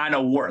he's kind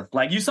of worth.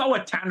 Like you saw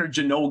what Tanner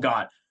Janot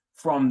got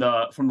from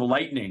the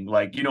Lightning.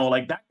 Like,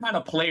 like that kind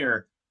of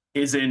player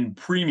is in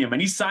premium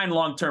and he's signed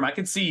long term. I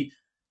could see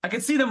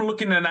them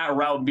looking in that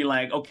route and be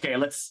like, okay,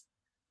 let's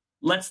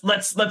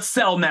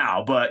sell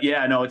now. But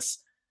yeah, no, it's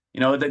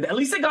at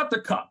least they got the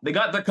cup. They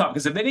got the cup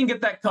because if they didn't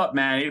get that cup,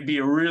 man, it'd be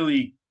a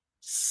really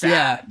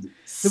Yeah.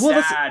 sad, Well,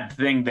 that's sad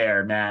thing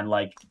there, man.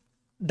 Like,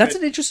 that's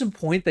an interesting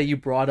point that you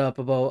brought up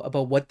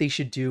about what they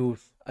should do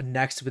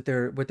next with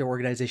their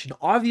organization.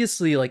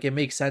 Obviously, like it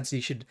makes sense.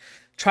 You should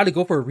try to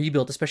go for a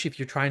rebuild, especially if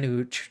you're trying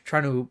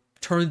to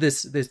turn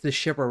this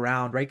ship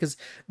around, right? Because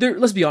they're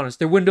let's be honest,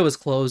 their window is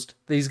closed.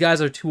 These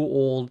guys are too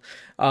old,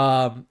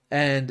 and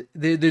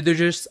they're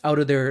just out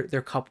of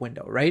their cup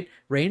window, right?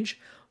 Range,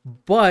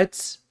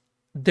 but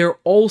they're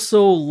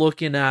also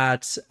looking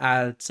at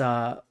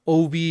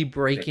Ovi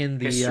breaking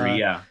the history,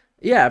 yeah,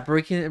 yeah,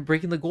 breaking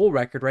the goal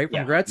record, right, from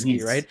yeah. Gretzky,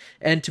 He's right?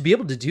 And to be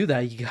able to do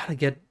that, you gotta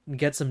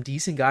get some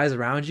decent guys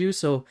around you.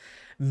 So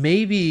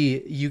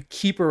maybe you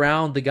keep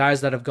around the guys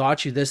that have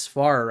got you this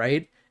far,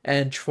 right?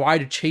 And try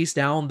to chase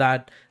down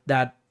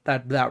that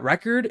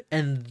record,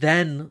 and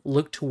then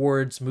look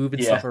towards moving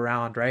yeah. stuff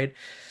around, right?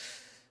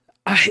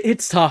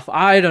 It's tough.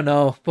 I don't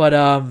know, but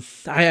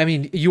I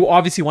mean, you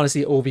obviously want to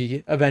see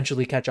Ovi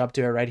eventually catch up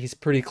to it, right? He's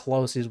pretty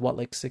close. He's what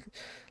like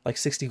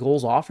 60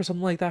 goals off or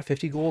something like that,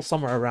 50 goals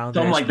somewhere around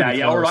there. Something It's like pretty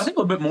that, yeah. Or I close. think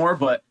a little bit more,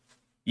 but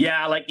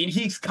yeah, like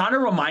he's kind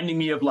of reminding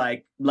me of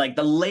like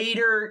the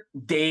later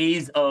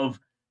days of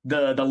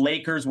the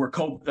Lakers where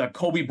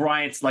Kobe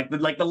Bryant's like the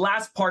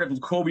last part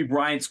of Kobe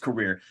Bryant's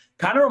career.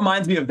 Kind of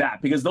reminds me of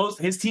that because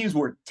his teams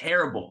were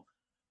terrible,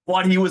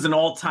 but he was an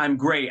all-time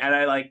great.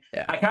 And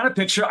Yeah. I kind of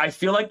picture I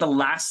feel like the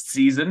last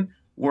season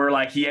where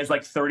like he has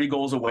like 30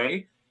 goals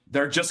away,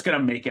 they're just gonna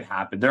make it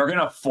happen. They're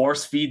gonna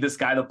force feed this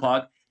guy the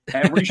puck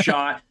every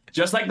shot.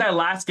 Just like that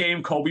last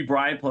game Kobe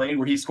Bryant played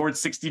where he scored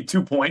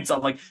 62 points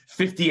on like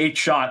 58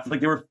 shots. Like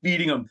they were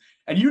feeding him.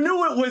 And you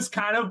knew it was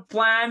kind of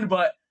planned,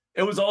 but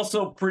it was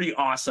also pretty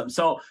awesome.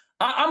 So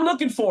I'm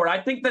looking forward. I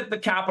think that the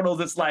Capitals,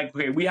 it's like,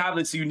 okay, we have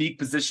this unique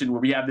position where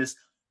we have this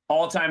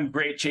all-time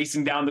great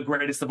chasing down the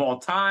greatest of all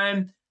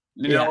time.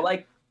 Yeah.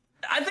 Like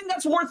I think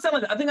that's worth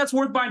selling. I think that's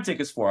worth buying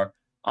tickets for.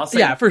 I'll say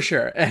Yeah, for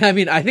sure. And I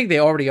mean, I think they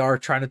already are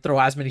trying to throw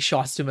as many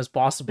shots to him as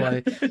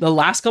possible. The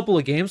last couple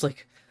of games,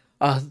 like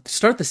to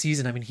start the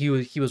season, I mean, he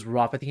was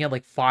rough. I think he had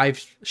like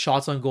 5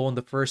 shots on goal in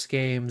the first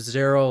game,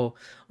 0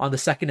 on the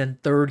second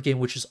and third game,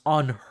 which is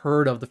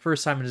unheard of. The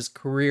first time in his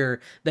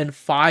career. Then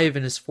 5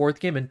 in his fourth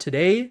game, and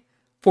today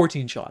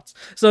 14 shots.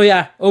 So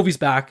yeah, Ovi's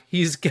back.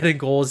 He's getting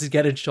goals. He's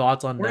getting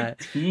shots on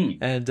net,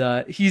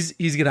 and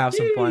he's gonna have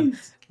some fun.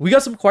 We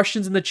got some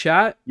questions in the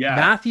chat. Yeah.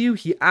 Matthew,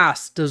 he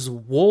asked, does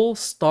Wool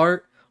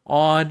start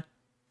on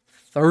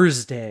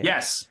Thursday?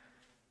 Yes.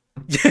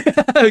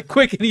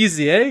 Quick and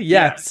easy, eh?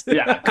 Yes.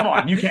 Yeah. Come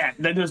on, you can't.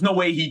 There's no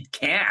way he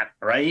can't,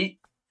 right?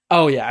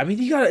 Oh yeah, I mean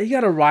you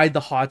gotta ride the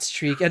hot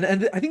streak, and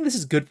I think this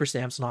is good for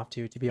Samsonov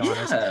too, to be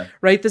honest. Yeah.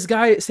 Right? This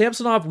guy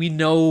Samsonov, we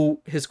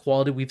know his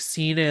quality. We've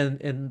seen it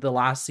in the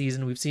last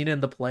season. We've seen it in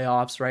the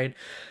playoffs. Right?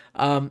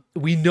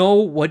 We know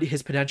what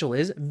his potential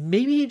is.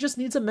 Maybe he just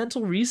needs a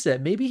mental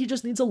reset. Maybe he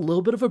just needs a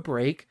little bit of a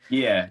break.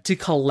 Yeah. To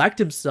collect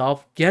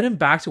himself, get him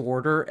back to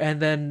order, and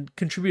then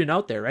contributing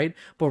out there. Right?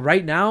 But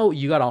right now,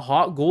 you got a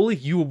hot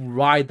goalie. You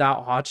ride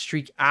that hot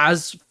streak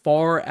as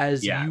far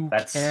as you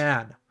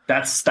can.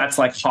 That's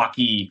like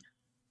hockey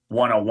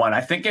 101.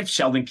 I think if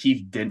Sheldon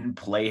Keefe didn't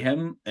play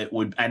him, it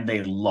would, and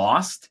they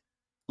lost,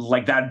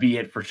 like that'd be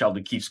it for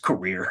Sheldon Keefe's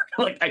career.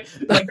 like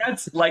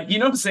that's like, you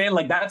know what I'm saying?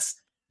 Like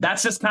that's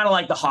just kind of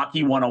like the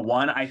hockey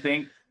 101, I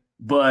think.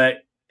 But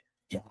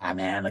yeah,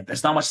 man, like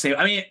there's not much to say.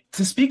 I mean,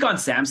 to speak on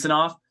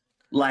Samsonov,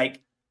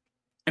 like,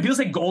 and people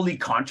say goalie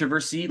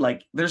controversy,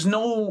 like there's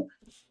no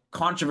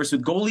controversy.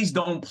 Goalies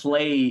don't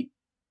play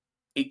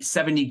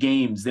 70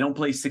 games. They don't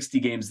play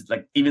 60 games,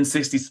 like even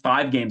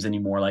 65 games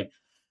anymore. Like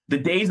the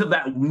days of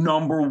that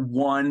number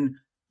one,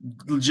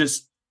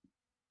 just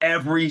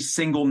every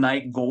single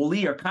night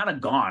goalie are kind of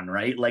gone,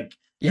 right? Like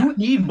you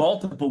need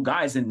multiple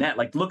guys in net.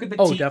 Like look at the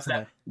teams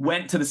that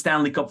went to the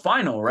Stanley Cup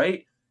final,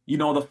 right? You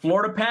know, the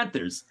Florida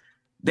Panthers,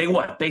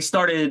 they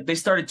started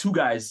 2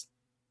 guys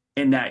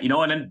in net, you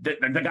know, and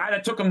then the guy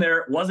that took them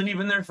there wasn't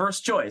even their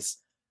first choice.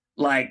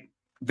 Like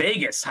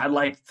Vegas had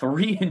like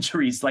 3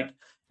 injuries, like,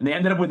 and they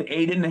ended up with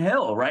Aiden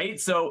Hill, right?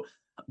 So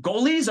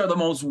goalies are the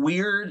most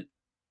weird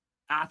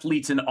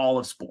athletes in all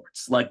of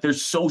sports. Like they're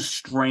so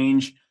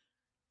strange.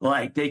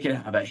 Like they can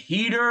have a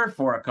heater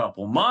for a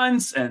couple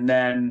months and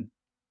then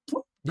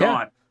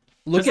gone.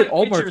 Look at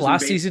Ullmark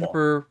last season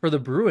for the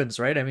Bruins,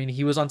 right? I mean,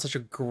 he was on such a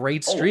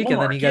great streak, and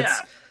then he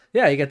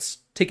gets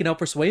taken out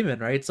for Swayman,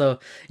 right? So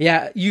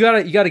yeah, you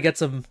gotta get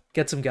some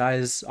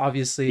guys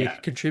obviously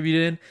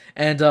contributing,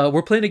 and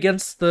we're playing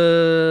against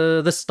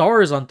the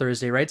Stars on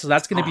Thursday, right? So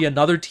that's gonna be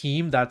another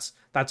team that's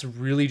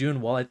really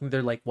doing well. I think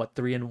they're like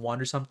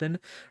 3-1 or something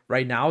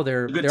right now.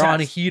 They're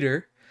on a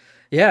heater.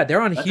 Yeah,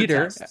 they're on a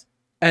heater.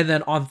 And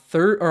then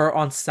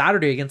on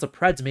Saturday against the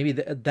Preds, maybe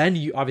then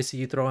you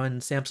throw in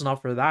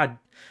Samsonov for that.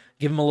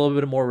 Give him a little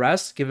bit more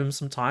rest, give him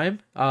some time.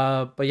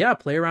 But yeah,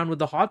 play around with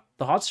the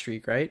hot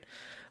streak, right?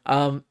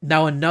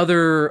 Now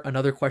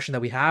another question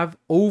that we have,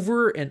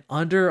 over and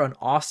under on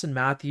Austin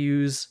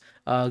Matthews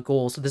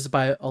goal. So this is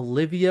by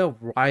Olivia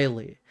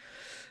Riley.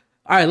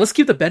 All right, let's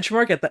keep the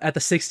benchmark at the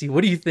 60.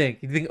 What do you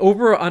think? You think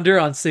over or under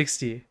on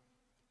 60?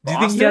 Do you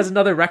think he has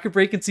another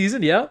record-breaking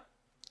season? Yeah.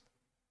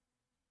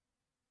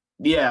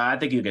 Yeah, I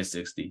think he'll get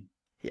 60.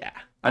 Yeah.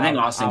 I think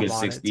Austin gets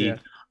 60.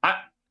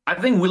 I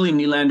think William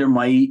Nylander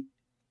might.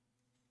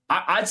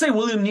 I'd say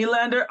William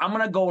Nylander, I'm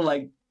going to go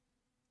like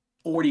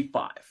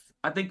 45.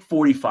 I think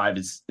 45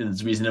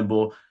 is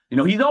reasonable. You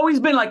know, he's always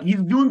been like,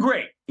 he's doing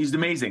great. He's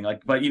amazing.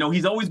 Like, but you know,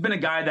 he's always been a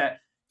guy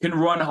that can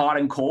run hot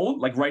and cold.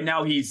 Like right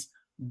now he's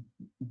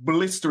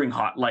blistering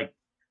hot, like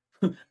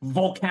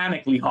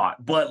volcanically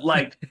hot. But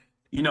like,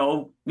 you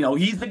know,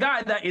 he's the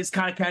guy that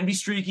can be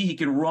streaky. He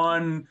can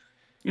run,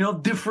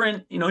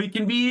 different, he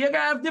can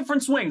have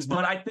different swings,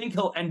 but I think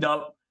he'll end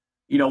up,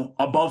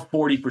 above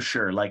 40 for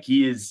sure. Like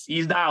he's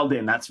dialed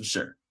in, that's for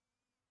sure.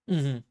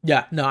 Mm-hmm.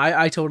 Yeah, no,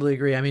 I totally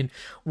agree. I mean,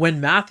 when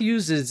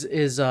Matthews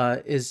is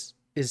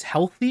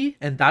healthy,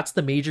 and that's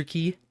the major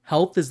key,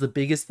 health is the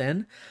biggest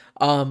thing.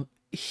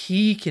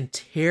 He can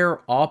tear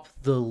up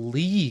the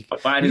league.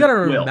 We gotta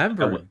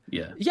remember,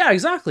 yeah,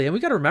 exactly. And we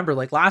gotta remember,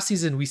 like last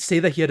season, we say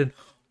that he had an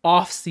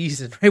off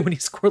season, right? When he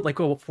scored like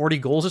 40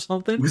 goals or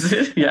something. Was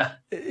it? Yeah,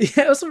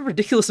 it was a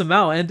ridiculous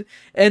amount,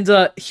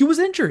 and he was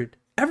injured.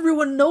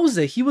 Everyone knows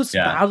it. He was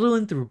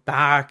battling through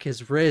back,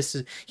 his wrists.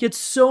 He had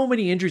so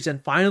many injuries,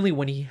 and finally,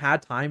 when he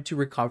had time to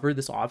recover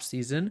this off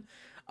season,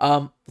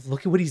 look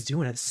at what he's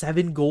doing. At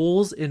 7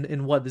 goals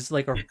in what, this is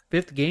like our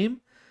 5th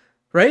game,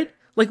 right?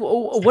 Like,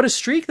 what a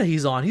streak that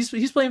he's on.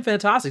 He's playing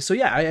fantastic. So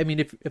yeah, I mean,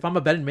 if I'm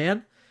a betting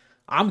man,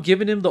 I'm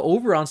giving him the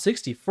over on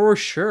 60 for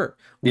sure.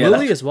 Yeah,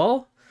 Willie as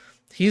well.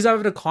 He's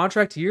having a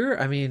contract year.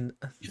 I mean,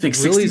 you think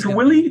 60 for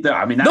Willie?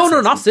 I mean, no,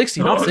 not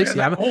 60, not 60.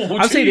 Yeah.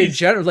 I'm saying in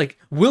general, like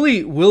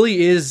Willie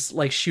is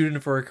like shooting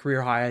for a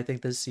career high, I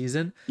think, this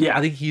season. Yeah,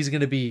 I think he's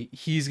gonna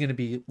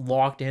be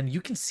locked in. You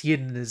can see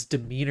it in his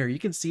demeanor. You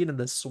can see it in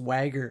the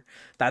swagger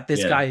that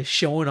this guy is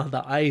showing on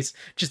the ice.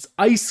 Just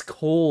ice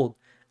cold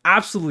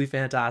absolutely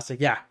fantastic.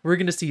 Yeah, we're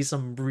gonna see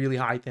some really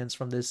high things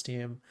from this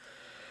team.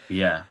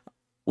 Yeah.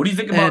 What do you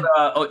think about?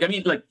 And I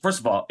mean, like, first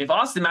of all, if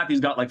Austin Matthews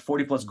got like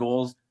 40 plus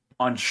goals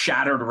on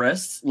shattered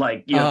wrists,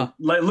 like,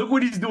 like, look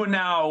what he's doing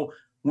now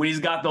when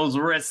he's got those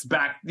wrists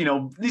back.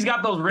 He's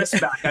got those wrists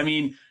back. I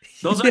mean,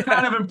 those are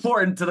kind of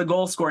important to the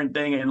goal scoring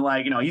thing, and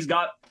like, he's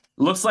got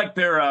looks like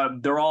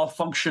they're all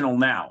functional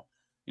now.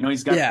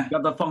 He's got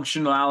the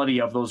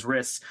functionality of those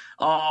wrists.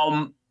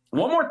 One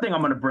more thing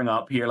I'm going to bring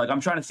up here. Like,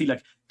 I'm trying to see,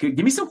 like, give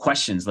me some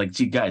questions. Like,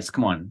 gee, guys,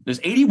 come on. There's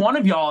 81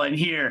 of y'all in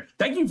here.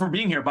 Thank you for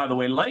being here, by the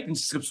way. Like and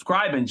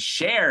subscribe and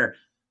share.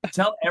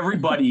 Tell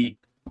everybody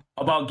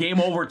about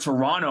Game Over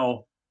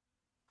Toronto.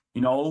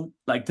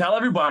 Like, tell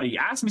everybody.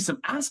 Ask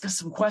us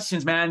some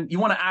questions, man. You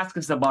want to ask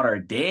us about our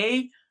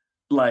day?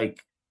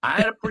 Like, I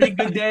had a pretty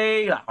good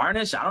day.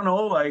 Harnish, I don't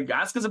know. Like,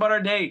 ask us about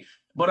our day.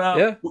 But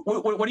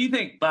what do you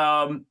think?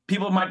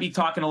 People might be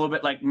talking a little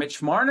bit like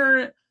Mitch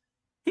Marner.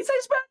 He's had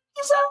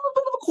a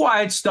bit of a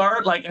quiet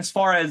start. Like, as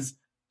far as,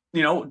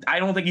 I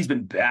don't think he's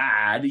been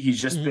bad.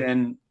 He's just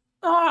been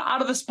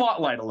out of the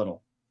spotlight a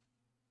little.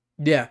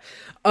 Yeah.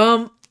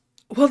 Well,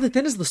 the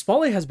thing is, the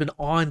spotlight has been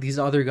on these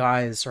other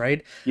guys,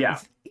 right? Yeah.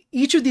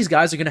 Each of these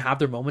guys are going to have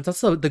their moments.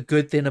 That's the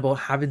good thing about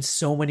having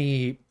so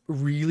many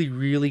really,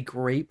 really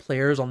great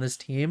players on this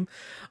team.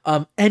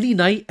 Any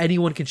night,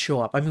 anyone can show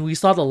up. I mean, we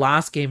saw the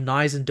last game,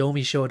 Knies and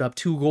Domi showed up,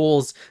 2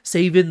 goals,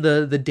 saving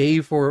the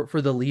day for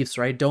the Leafs,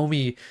 right?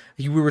 Domi,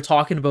 we were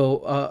talking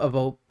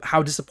about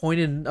how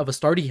disappointing of a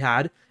start he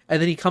had,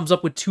 and then he comes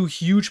up with 2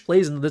 huge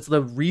plays, and that's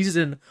the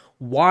reason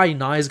why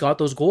Knies got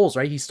those goals,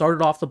 right? He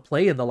started off the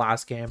play in the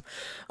last game.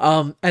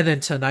 And then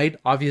tonight,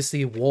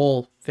 obviously,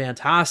 Woll,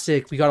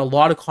 fantastic. We got a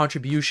lot of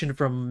contribution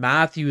from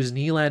Matthews,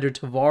 Nylander,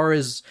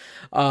 Tavares,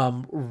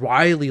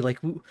 Riley. Like,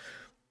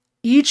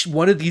 each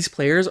one of these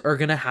players are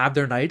going to have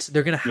their nights.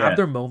 They're going to have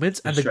their moments.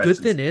 And the good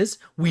thing is,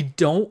 we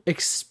don't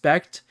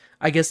expect,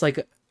 I guess,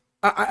 like,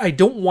 I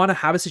don't want to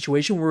have a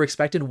situation where we're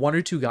expecting 1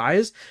 or 2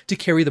 guys to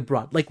carry the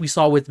brunt, like we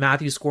saw with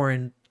Matthews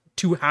scoring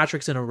 2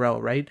 hat-tricks in a row,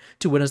 right,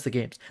 to win us the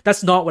games.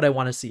 That's not what I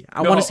want to see.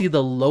 I want to see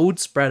the load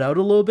spread out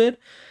a little bit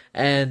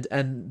and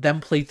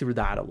them play through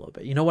that a little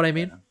bit. You know what I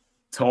mean? Yeah.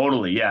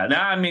 Totally, yeah. No,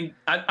 I mean,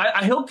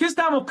 his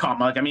time will come.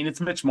 Like, I mean, it's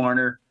Mitch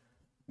Marner.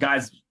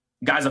 Guy's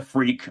a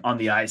freak on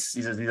the ice.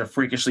 He's a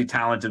freakishly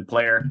talented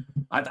player.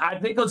 I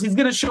think he's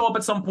going to show up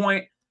at some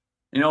point.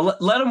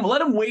 Let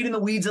him wait in the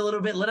weeds a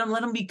little bit. Let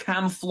him be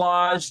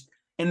camouflaged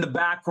in the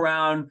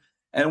background.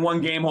 And one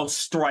game he'll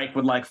strike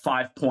with like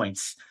 5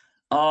 points.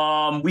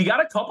 We got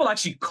a couple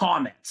actually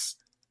comments.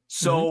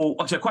 So,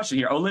 actually, a question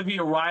here.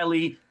 Olivia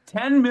Riley,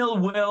 10 mil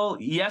will,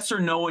 yes or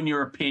no in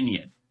your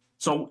opinion?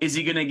 So is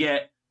he going to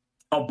get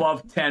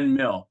above 10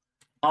 mil?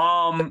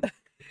 I'll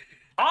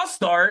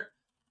start.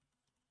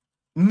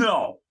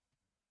 No.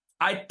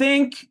 I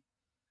think,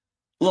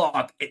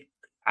 look,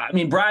 I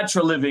mean, Brad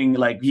Treliving,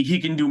 like, he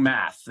can do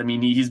math. I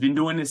mean, he's been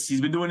doing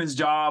his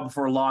job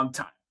for a long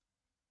time.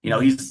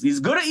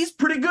 He's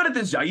pretty good at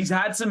this job. He's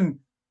had some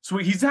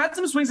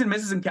swings and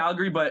misses in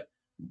Calgary, but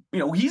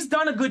he's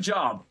done a good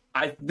job.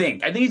 I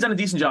think he's done a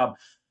decent job.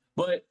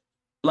 But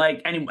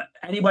like,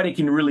 anybody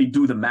can really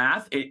do the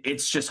math.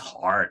 It's just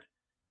hard.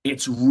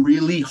 It's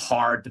really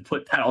hard to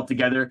put that all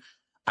together.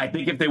 I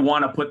think if they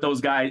want to put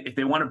those guys, if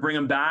they want to bring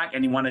them back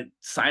and you want to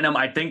sign them,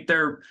 I think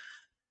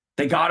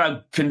they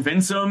gotta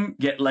convince them.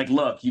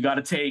 Look, you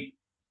gotta take,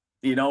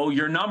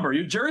 your number,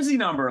 your jersey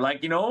number,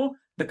 like,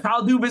 the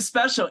Kyle Dubas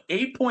special,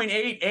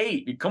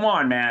 8.88. Come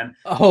on, man.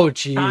 Oh,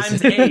 geez.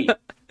 Times 8.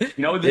 The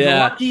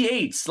lucky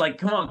 8s. Like,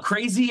 come on,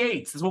 crazy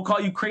 8s. This will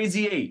call you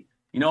crazy 8.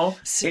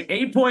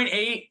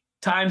 8.8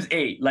 times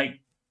 8. Like,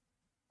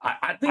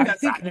 I think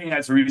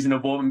that's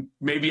reasonable.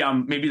 Maybe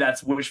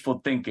that's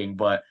wishful thinking,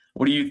 but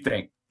what do you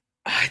think?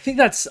 I think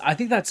that's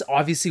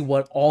obviously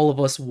what all of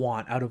us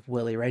want out of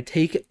Willie, right?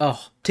 Take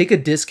a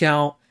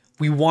discount.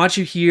 We want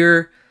you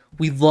here.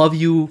 We love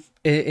you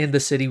in the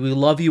city. We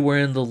love you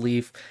wearing the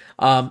Leaf.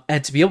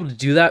 And to be able to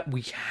do that,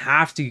 we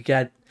have to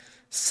get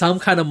some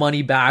kind of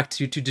money back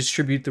to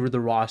distribute through the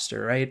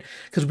roster, right?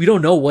 Because we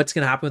don't know what's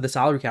going to happen with the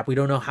salary cap. We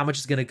don't know how much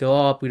is going to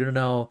go up. We don't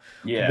know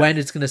when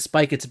it's going to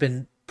spike. It's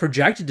been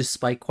projected to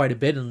spike quite a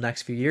bit in the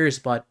next few years,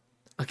 but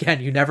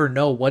again, you never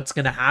know what's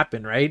going to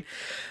happen, right?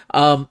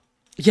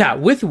 Yeah,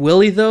 with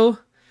Willie though,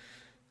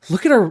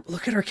 look at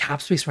our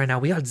cap space right now.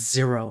 We got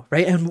 0,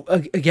 right? And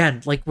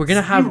again, like, we're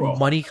gonna have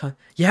money.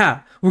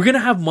 We're gonna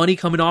have money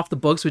coming off the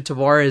books with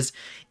Tavares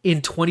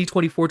in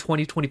 2024,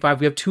 2025.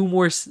 We have 2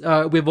 more.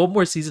 We have 1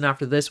 more season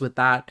after this with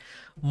that.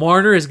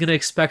 Marner is gonna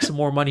expect some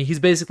more money. He's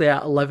basically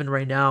at 11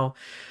 right now.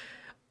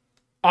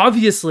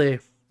 Obviously,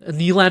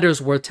 Nylander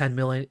is worth 10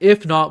 million,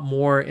 if not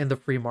more, in the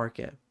free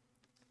market.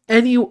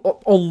 A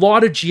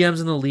lot of GMs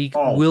in the league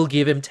will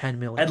give him 10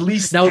 million. At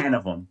least 10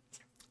 of them.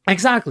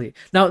 Exactly.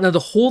 Now the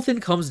whole thing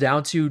comes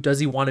down to, does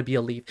he want to be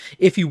a Leaf?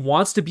 If he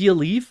wants to be a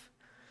Leaf,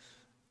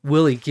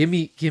 Willie, give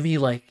me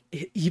even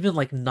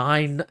like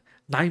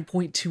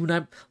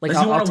 9.29. Like,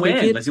 does he want to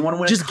win? Does he want to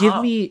win? Just give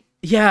me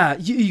Yeah,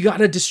 you got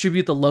to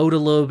distribute the load a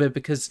little bit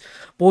because,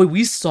 boy,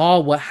 we saw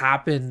what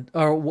happened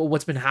or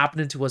what's been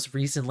happening to us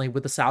recently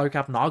with the salary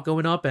cap not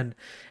going up and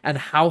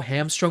how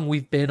hamstrung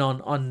we've been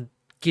on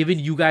giving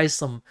you guys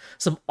some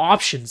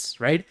options,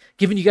 right?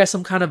 Giving you guys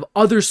some kind of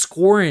other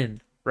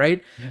scoring,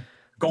 right? Yeah.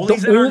 Goalies The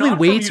that are only not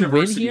way from to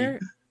win university. here,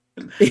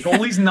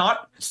 Goalies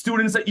not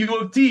students at U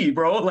of T,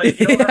 bro. Like,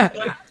 you know, yeah, that's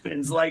what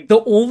happens. Like,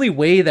 the only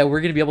way that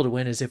we're gonna be able to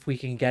win is if we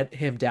can get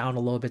him down a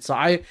little bit. So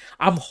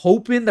I'm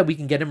hoping that we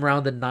can get him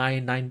around the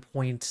 9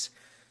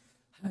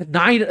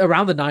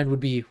 around the 9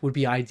 would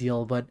be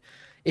ideal, but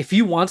if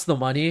he wants the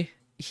money,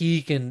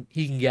 he can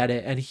get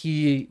it, and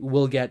he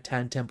will get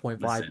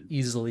 10.5 listen,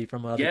 easily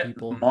from other get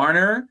people.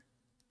 Marner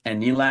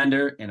and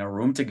Nylander in a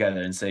room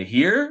together and say,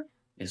 here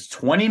is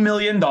 $20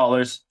 million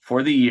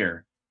for the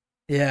year.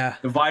 Yeah.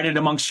 Divide it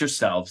amongst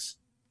yourselves.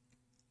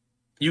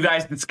 You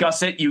guys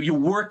discuss it. You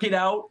work it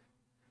out,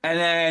 and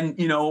then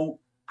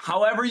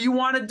however you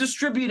want to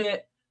distribute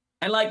it.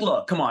 And like,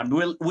 look, come on,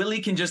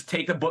 Willie can just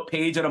take a book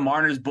page out of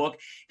Marner's book.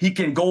 He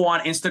can go on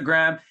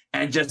Instagram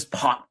and just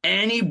pop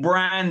any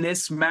brand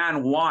this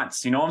man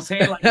wants. You know what I'm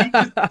saying? Like,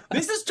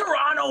 this is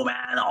Toronto,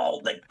 man.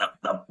 Oh,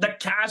 the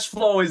cash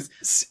flow is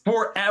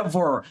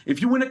forever.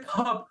 If you win a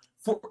cup,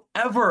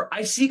 forever.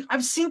 I've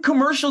seen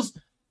commercials,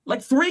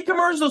 like 3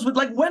 commercials with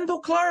like Wendell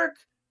Clark.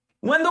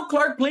 Wendell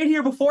Clark played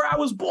here before I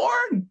was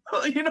born.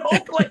 Like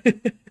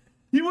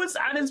he was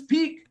at his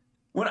peak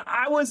when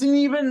I wasn't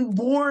even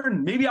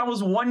born. Maybe I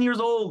was 1 year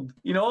old,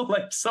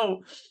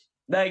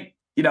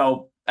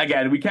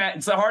 again, we can't,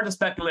 it's hard to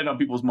speculate on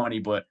people's money,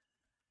 but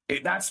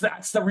that's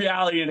the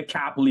reality of the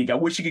cap league. I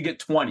wish he could get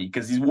 20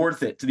 because he's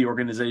worth it to the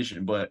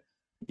organization, but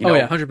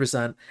yeah,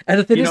 100%. And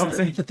the thing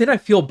is, the thing I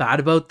feel bad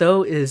about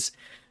though is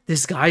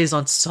this guy is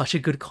on such a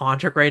good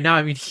contract right now.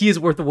 I mean, he is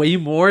worth way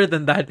more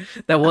than that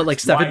what, like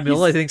 7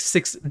 mil, I think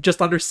 6,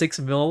 just under 6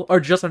 mil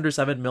or just under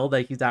 7 mil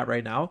that he's at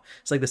right now.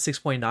 It's like the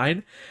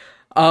 6.9.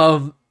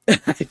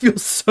 I feel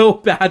so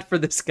bad for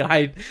this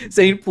guy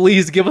saying,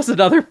 please give us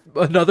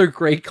another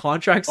great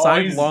contract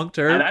signed long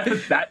term.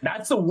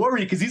 That's the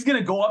worry, because he's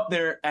gonna go up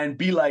there and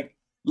be like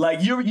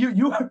you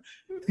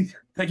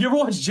ever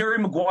watch Jerry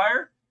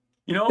Maguire?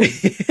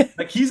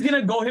 Like he's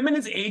gonna go, him and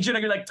his agent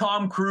are like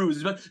Tom Cruise.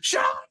 He's like,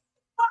 shut up.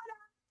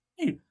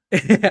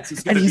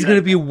 And he's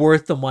gonna be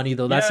worth the money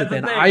though. That's the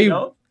thing.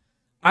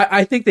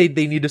 I think they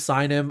need to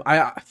sign him.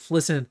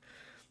 Listen,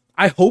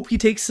 I hope he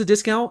takes the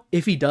discount.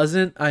 If he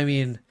doesn't, I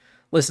mean,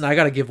 listen, I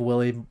gotta give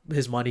Willie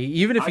his money,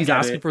 even if he's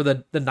asking for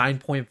the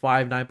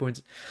 9.5, 9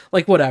 points,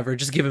 like whatever.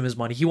 Just give him his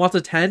money. He wants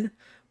a 10.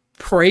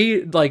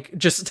 Pray, like,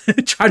 just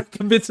try to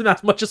convince him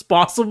as much as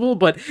possible.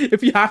 But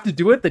if you have to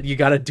do it, then you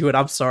gotta do it.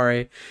 I'm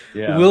sorry.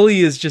 Yeah.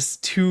 Willie is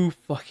just too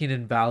fucking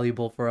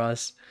invaluable for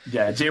us.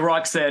 Yeah,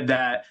 J-Rock said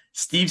that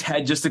Steve's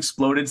head just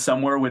exploded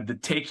somewhere with the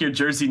take your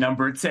jersey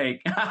number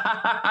take.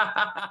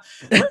 But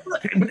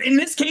in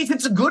this case,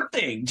 it's a good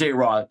thing,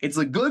 J-Rock. It's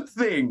a good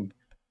thing.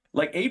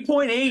 Like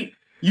 8.8,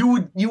 you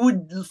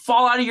would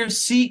fall out of your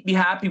seat, be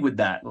happy with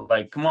that.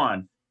 Like, come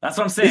on. That's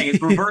what I'm saying.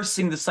 It's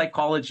reversing the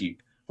psychology,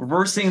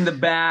 reversing the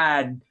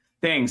bad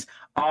things.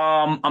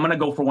 I'm going to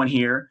go for one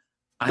here.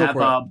 I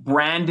have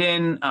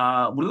Brandon.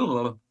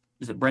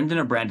 Is it Brendan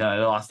or Branda?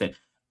 I lost it.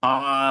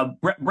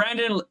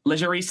 Brandon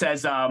Legere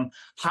says,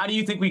 how do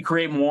you think we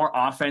create more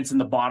offense in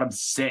the bottom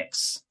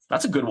 6?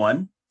 That's a good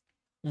one.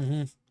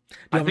 Mm-hmm.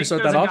 I think there's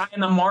a guy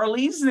in the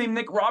Marlies named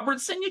Nick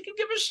Robertson you can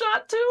give a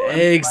shot to.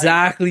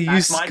 Exactly.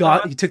 You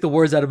took the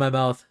words out of my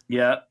mouth.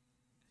 Yeah.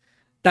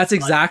 That's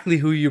exactly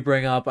who you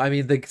bring up. I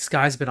mean, this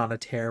guy's been on a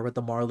tear with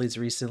the Marlies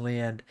recently,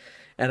 and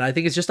I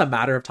think it's just a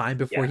matter of time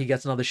before he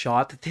gets another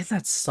shot. The thing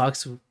that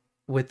sucks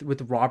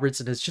with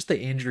Robertson is just the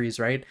injuries,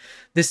 right?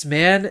 This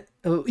man,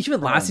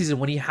 even last season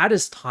when he had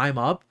his time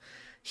up,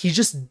 he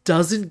just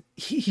doesn't.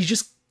 He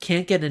just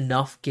can't get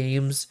enough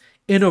games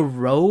in a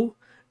row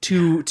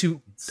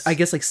to I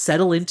guess like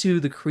settle into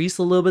the crease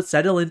a little bit,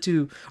 settle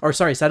into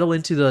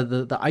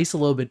the ice a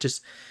little bit,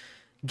 just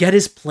get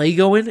his play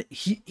going.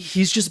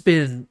 He's just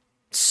been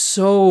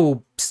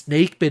so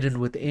snake bitten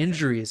with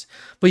injuries,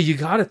 but you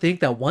got to think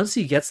that once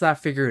he gets that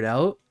figured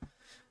out,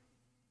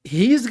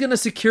 he's gonna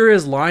secure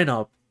his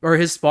lineup or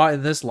his spot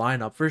in this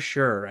lineup for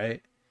sure,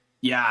 right?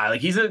 Yeah,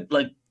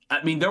 like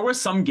I mean, there were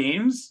some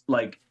games,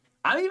 like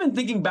I'm even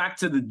thinking back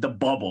to the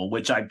bubble,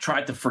 which I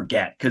tried to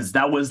forget because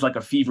that was like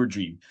a fever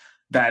dream,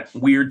 that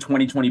weird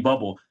 2020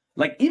 bubble.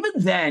 Like even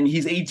then,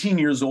 he's 18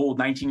 years old,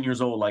 19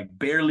 years old, like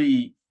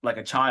barely like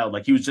a child,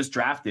 like he was just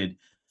drafted.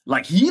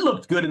 Like he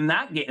looked good in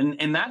that game,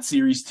 in that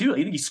series too. I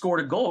think he scored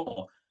a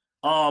goal.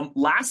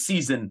 Last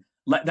season,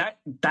 like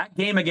that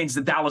game against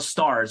the Dallas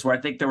Stars, where I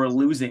think they were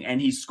losing,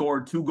 and he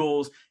scored 2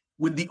 goals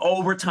with the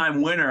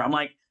overtime winner. I'm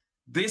like,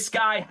 this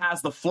guy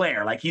has the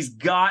flair. Like he's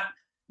got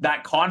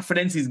that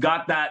confidence. He's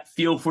got that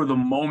feel for the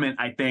moment.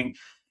 I think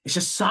it's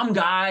just some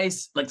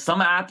guys, like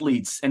some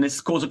athletes, and this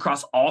goes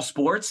across all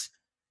sports,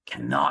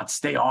 cannot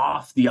stay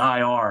off the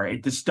IR.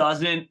 It just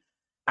doesn't.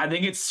 I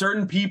think it's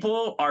certain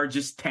people are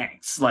just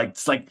tanks. Like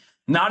it's like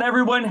not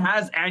everyone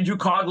has Andrew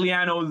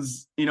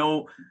Cogliano's,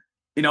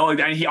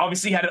 And he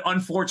obviously had an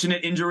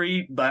unfortunate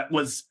injury that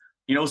was,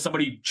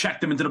 somebody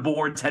checked him into the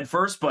boards head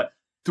first, but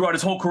throughout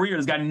his whole career,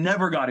 this guy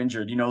never got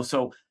injured.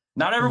 So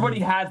not everybody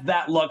Mhm. has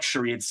that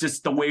luxury. It's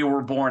just the way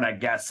we're born, I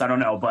guess. I don't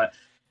know, but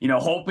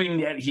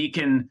hoping that he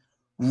can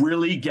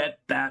really get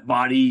that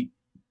body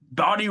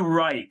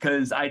right,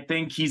 because I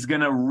think he's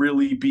gonna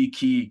really be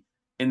key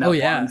in Oh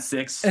that bottom yeah,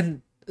 six.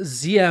 and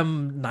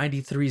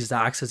ZM93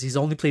 Zach says he's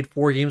only played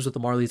 4 games with the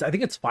Marlies. I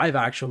think it's 5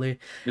 actually,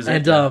 Is it?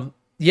 and Yeah.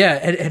 yeah,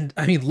 and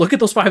I mean look at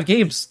those 5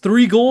 games: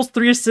 3 goals,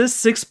 3 assists,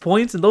 6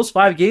 points in those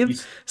 5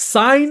 games. He's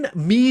Sign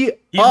me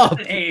he's up.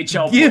 not an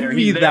AHL Give player.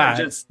 me He's there to that.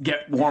 just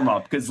get warm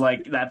up, because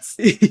like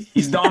he's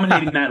Yeah.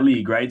 dominating that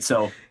league, right?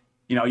 So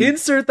you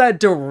Insert that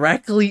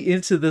directly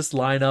into this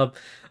lineup.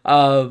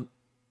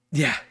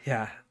 Yeah,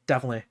 yeah,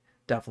 definitely,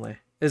 definitely.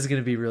 This is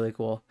gonna be really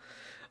cool.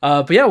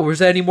 But yeah, was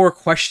there any more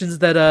questions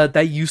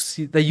that you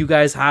see that you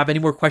guys have? Any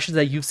more questions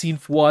that you've seen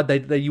Fuad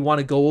that you want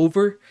to go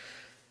over?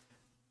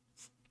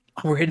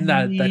 We're hitting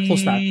that close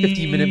to that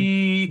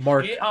 15-minute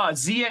mark.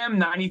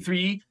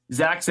 ZM93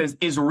 Zach says,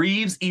 is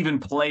Reeves even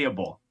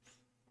playable?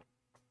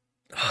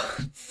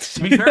 To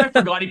be fair, I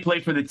forgot he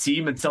played for the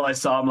team until I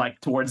saw him like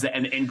towards the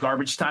end in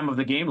garbage time of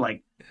the game.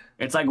 Like,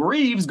 it's like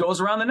Reeves goes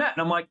around the net,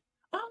 and I'm like,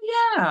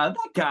 oh yeah,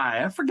 that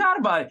guy. I forgot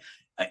about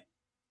it.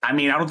 I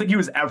mean, I don't think he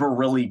was ever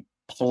really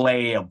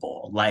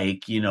playable.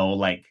 Like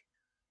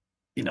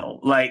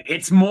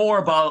it's more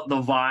about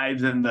the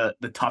vibes and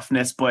the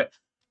toughness. But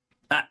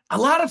a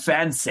lot of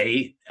fans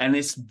say, and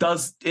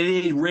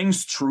it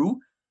rings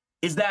true,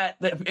 is that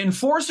the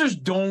enforcers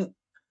don't.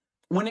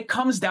 When it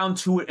comes down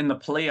to it in the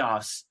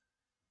playoffs,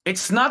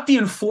 it's not the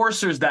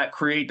enforcers that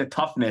create the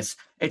toughness.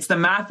 It's the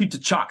Matthew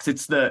Tkachuks.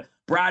 It's the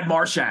Brad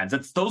Marchands.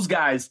 It's those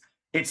guys.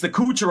 It's the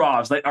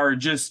Kucherovs that are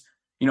just,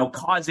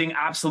 causing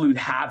absolute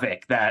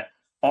havoc, that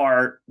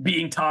are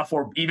being tough,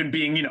 or even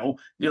being, a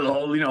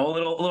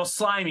little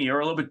slimy or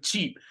a little bit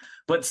cheap.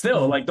 But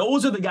still, Mhm. like,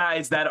 those are the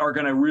guys that are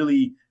going to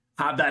really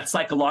have that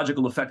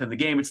psychological effect of the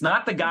game. It's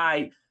not the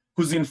guy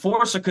who's the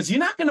enforcer, because you're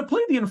not going to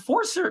play the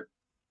enforcer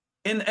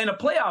in a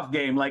playoff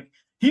game. Like,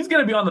 he's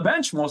going to be on the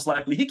bench most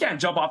likely. He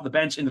can't jump off the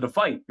bench into the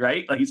fight,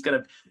 right? Like, he's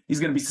gonna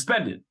be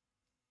suspended.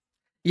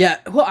 Yeah,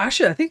 well,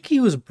 actually, I think he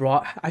was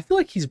brought. I feel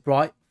like he's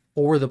brought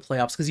for the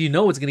playoffs because it's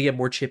going to get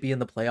more chippy in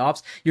the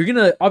playoffs. You're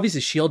gonna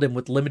obviously shield him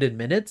with limited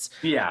minutes,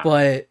 Yeah.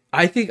 but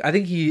I think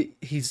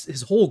he's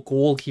his whole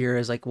goal here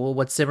is like, well,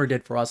 what Simmer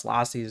did for us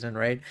last season,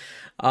 right?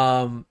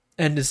 And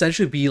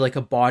essentially be like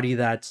a body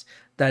that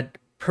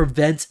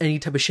prevents any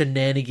type of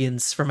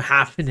shenanigans from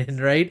happening,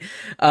 right?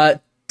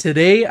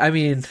 Today, I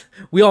mean,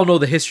 we all know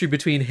the history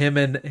between him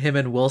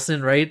and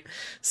Wilson, right?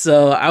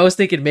 So I was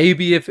thinking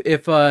maybe if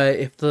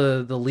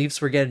the Leafs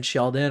were getting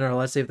shelled in, or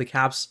let's say if the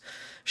Caps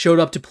showed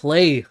up to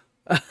play,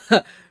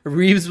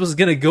 Reeves was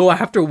gonna go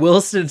after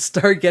Wilson and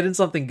start getting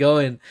something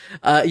going.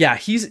 Yeah,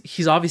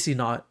 he's obviously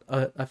not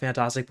a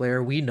fantastic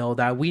player. We know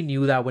that. We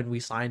knew that when we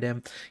signed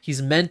him.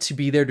 He's meant to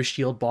be there to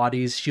shield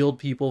bodies, shield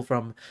people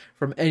from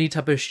any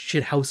type of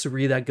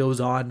shithousery that goes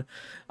on.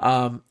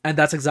 And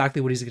that's exactly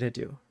what he's gonna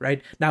do.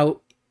 Right now,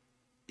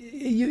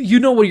 you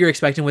know what you're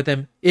expecting with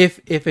him.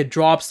 If it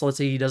drops, let's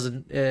say he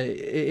doesn't,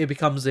 it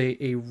becomes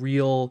a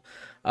real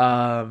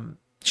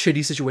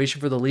shitty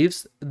situation for the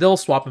Leafs. They'll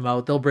swap him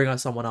out. They'll bring on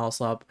someone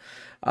else up.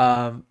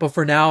 But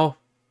for now,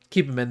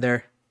 keep him in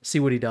there. See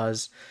what he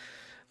does.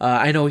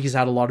 I know he's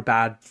had a lot of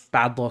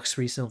bad looks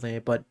recently,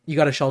 but you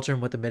got to shelter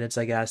him with the minutes,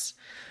 I guess.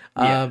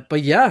 Yeah.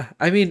 But yeah,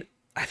 I mean,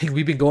 I think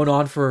we've been going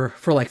on for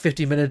like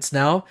 50 minutes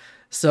now.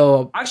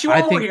 So Actually,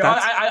 I one more think here.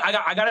 that's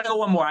I got to go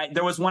one more.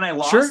 There was one I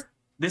lost. sure.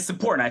 This is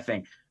important, I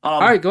think. All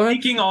right, go ahead.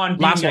 Speaking on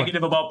being Last one.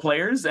 negative about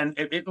players and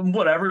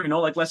whatever,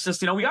 like, let's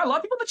just, we got a lot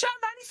of people in the chat.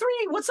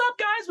 93. What's up,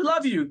 guys? We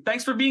love you.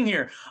 Thanks for being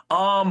here.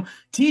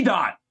 T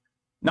Dot,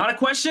 not a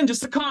question,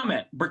 just a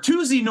comment.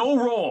 Bertuzzi, no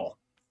role.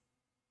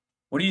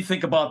 What do you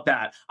think about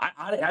that?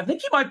 I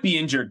think he might be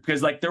injured,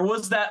 because like there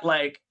was that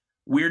like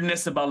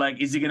weirdness about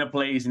like, is he gonna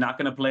play? Is he not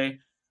gonna play?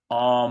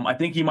 I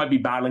think he might be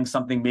battling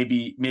something,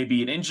 maybe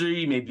an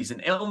injury, maybe it's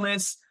an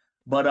illness.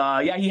 But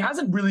yeah, he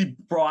hasn't really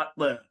brought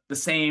the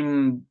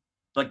same,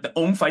 like, the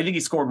oomph. I think he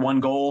scored 1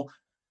 goal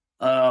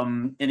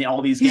in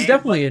all these He's games.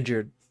 definitely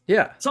injured.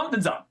 Yeah.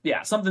 Something's up.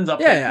 Yeah, something's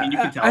up. Yeah, There. I mean, you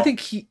can tell. I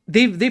think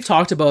they've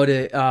talked about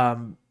it.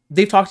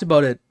 They've talked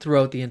about it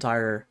throughout the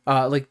entire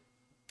like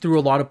through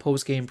a lot of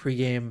post game, pre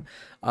game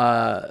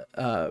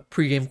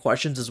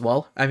questions as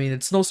well. I mean,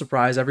 it's no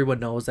surprise. Everyone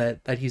knows that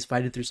he's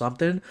fighting through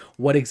something.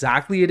 What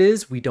exactly it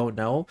is, we don't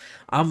know.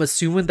 I'm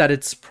assuming that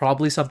it's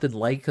probably something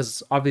like,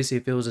 because obviously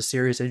if it was a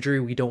serious injury,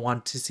 we don't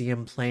want to see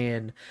him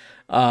playing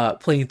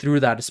through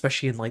that,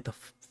 especially in like the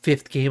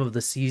fifth game of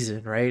the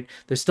season, right?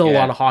 There's still a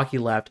lot of hockey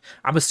left.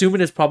 I'm assuming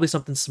it's probably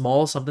something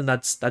small, something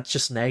that's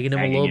just nagging him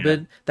a little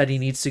bit that he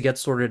needs to get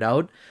sorted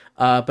out.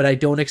 But I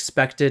don't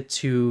expect it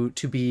to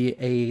be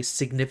a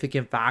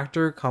significant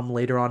factor come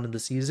later on in the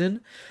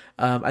season.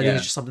 I think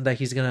it's just something that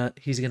he's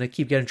gonna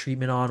keep getting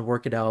treatment on,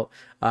 work it out.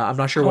 I'm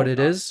not sure what it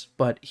is,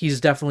 but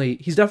he's definitely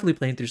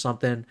playing through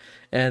something,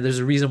 and there's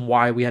a reason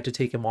why we had to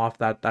take him off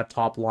that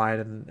top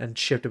line and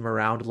shift him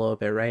around a little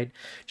bit, right?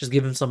 Just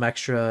give him some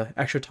extra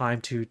time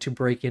to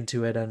break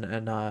into it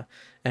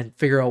and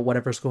figure out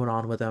whatever's going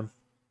on with him.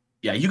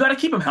 Yeah, you got to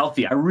keep him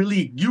healthy.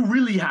 You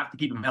really have to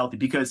keep him healthy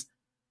because,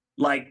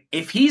 like,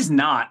 if he's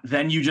not,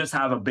 then you just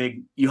have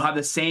you have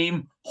the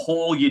same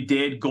hole you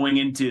did going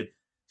into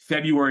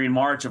February and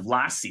March of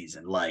last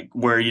season, like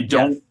where you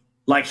don't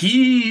like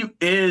he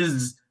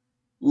is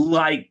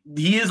like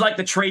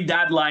the trade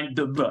deadline,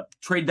 the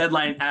trade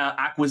deadline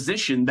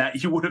acquisition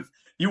that you would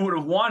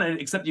have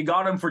wanted, except you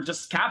got him for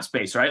just cap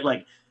space, right?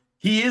 Like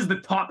he is the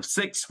top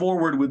 6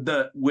 forward with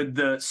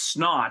the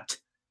snot.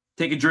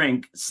 Take a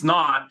drink,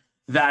 snot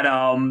that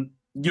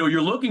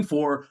you're looking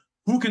for,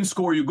 who can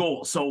score you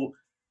goals. So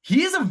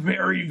he is a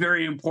very,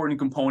 very important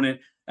component.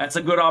 That's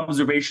a good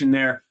observation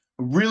there.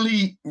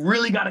 Really,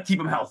 really got to keep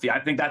him healthy. I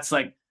think that's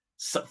like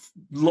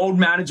load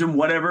manage him,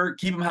 whatever.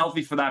 Keep him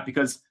healthy for that,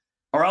 because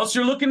or else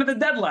you're looking at the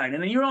deadline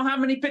and then you don't have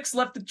many picks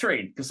left to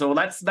trade. So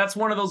that's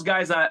one of those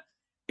guys that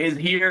is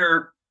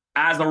here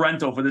as a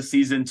rental for this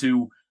season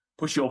to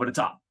push you over the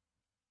top.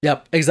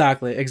 Yep,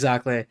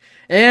 exactly.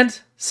 And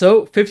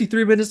so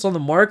 53 minutes on the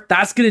mark.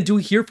 That's gonna do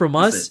it here from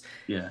us.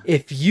 Yeah.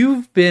 If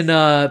you've been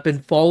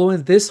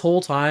following this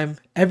whole time,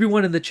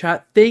 everyone in the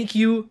chat, thank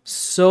you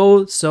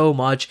so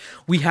much.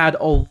 We had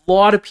a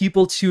lot of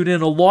people tune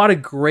in, a lot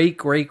of great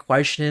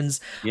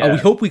questions. We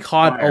hope we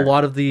caught a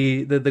lot of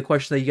the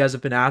questions that you guys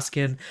have been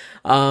asking.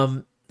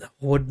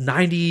 What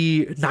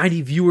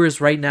 90 viewers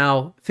right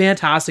now.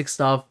 Fantastic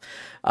stuff.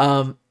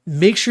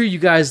 Make sure you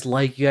guys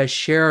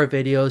share our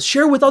videos,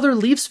 share with other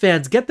Leafs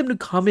fans, get them to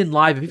come in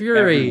live. If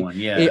you're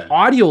a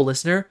audio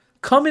listener,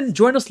 come and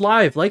join us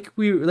live. Like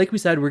we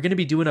said, we're going to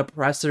be doing a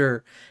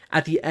presser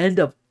at the end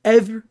of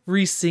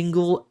every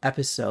single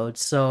episode.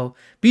 So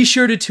be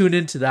sure to tune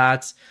into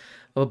that.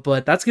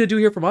 But that's going to do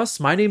it here from us.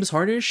 My name is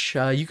Harnish.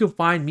 You can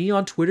find me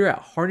on Twitter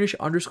at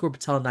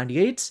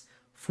Harnish_Patel98.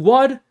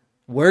 Fuad,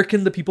 where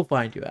can the people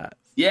find you at?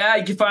 Yeah,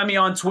 you can find me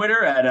on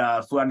Twitter at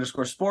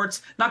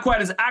Fuad_sports. Not quite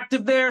as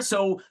active there,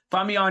 so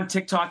find me on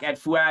TikTok at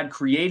Fuad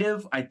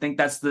Creative. I think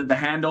that's the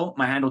handle.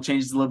 My handle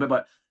changes a little bit,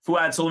 but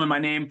Fuad Sullivan, my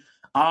name.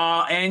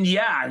 And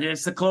yeah,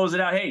 just to close it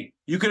out, hey,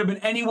 you could have been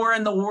anywhere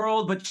in the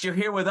world, but you're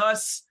here with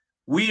us.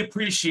 We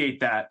appreciate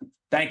that.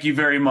 Thank you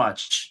very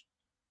much.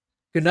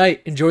 Good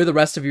night. Enjoy the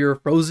rest of your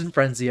Frozen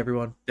Frenzy,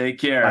 everyone. Take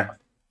care. Bye.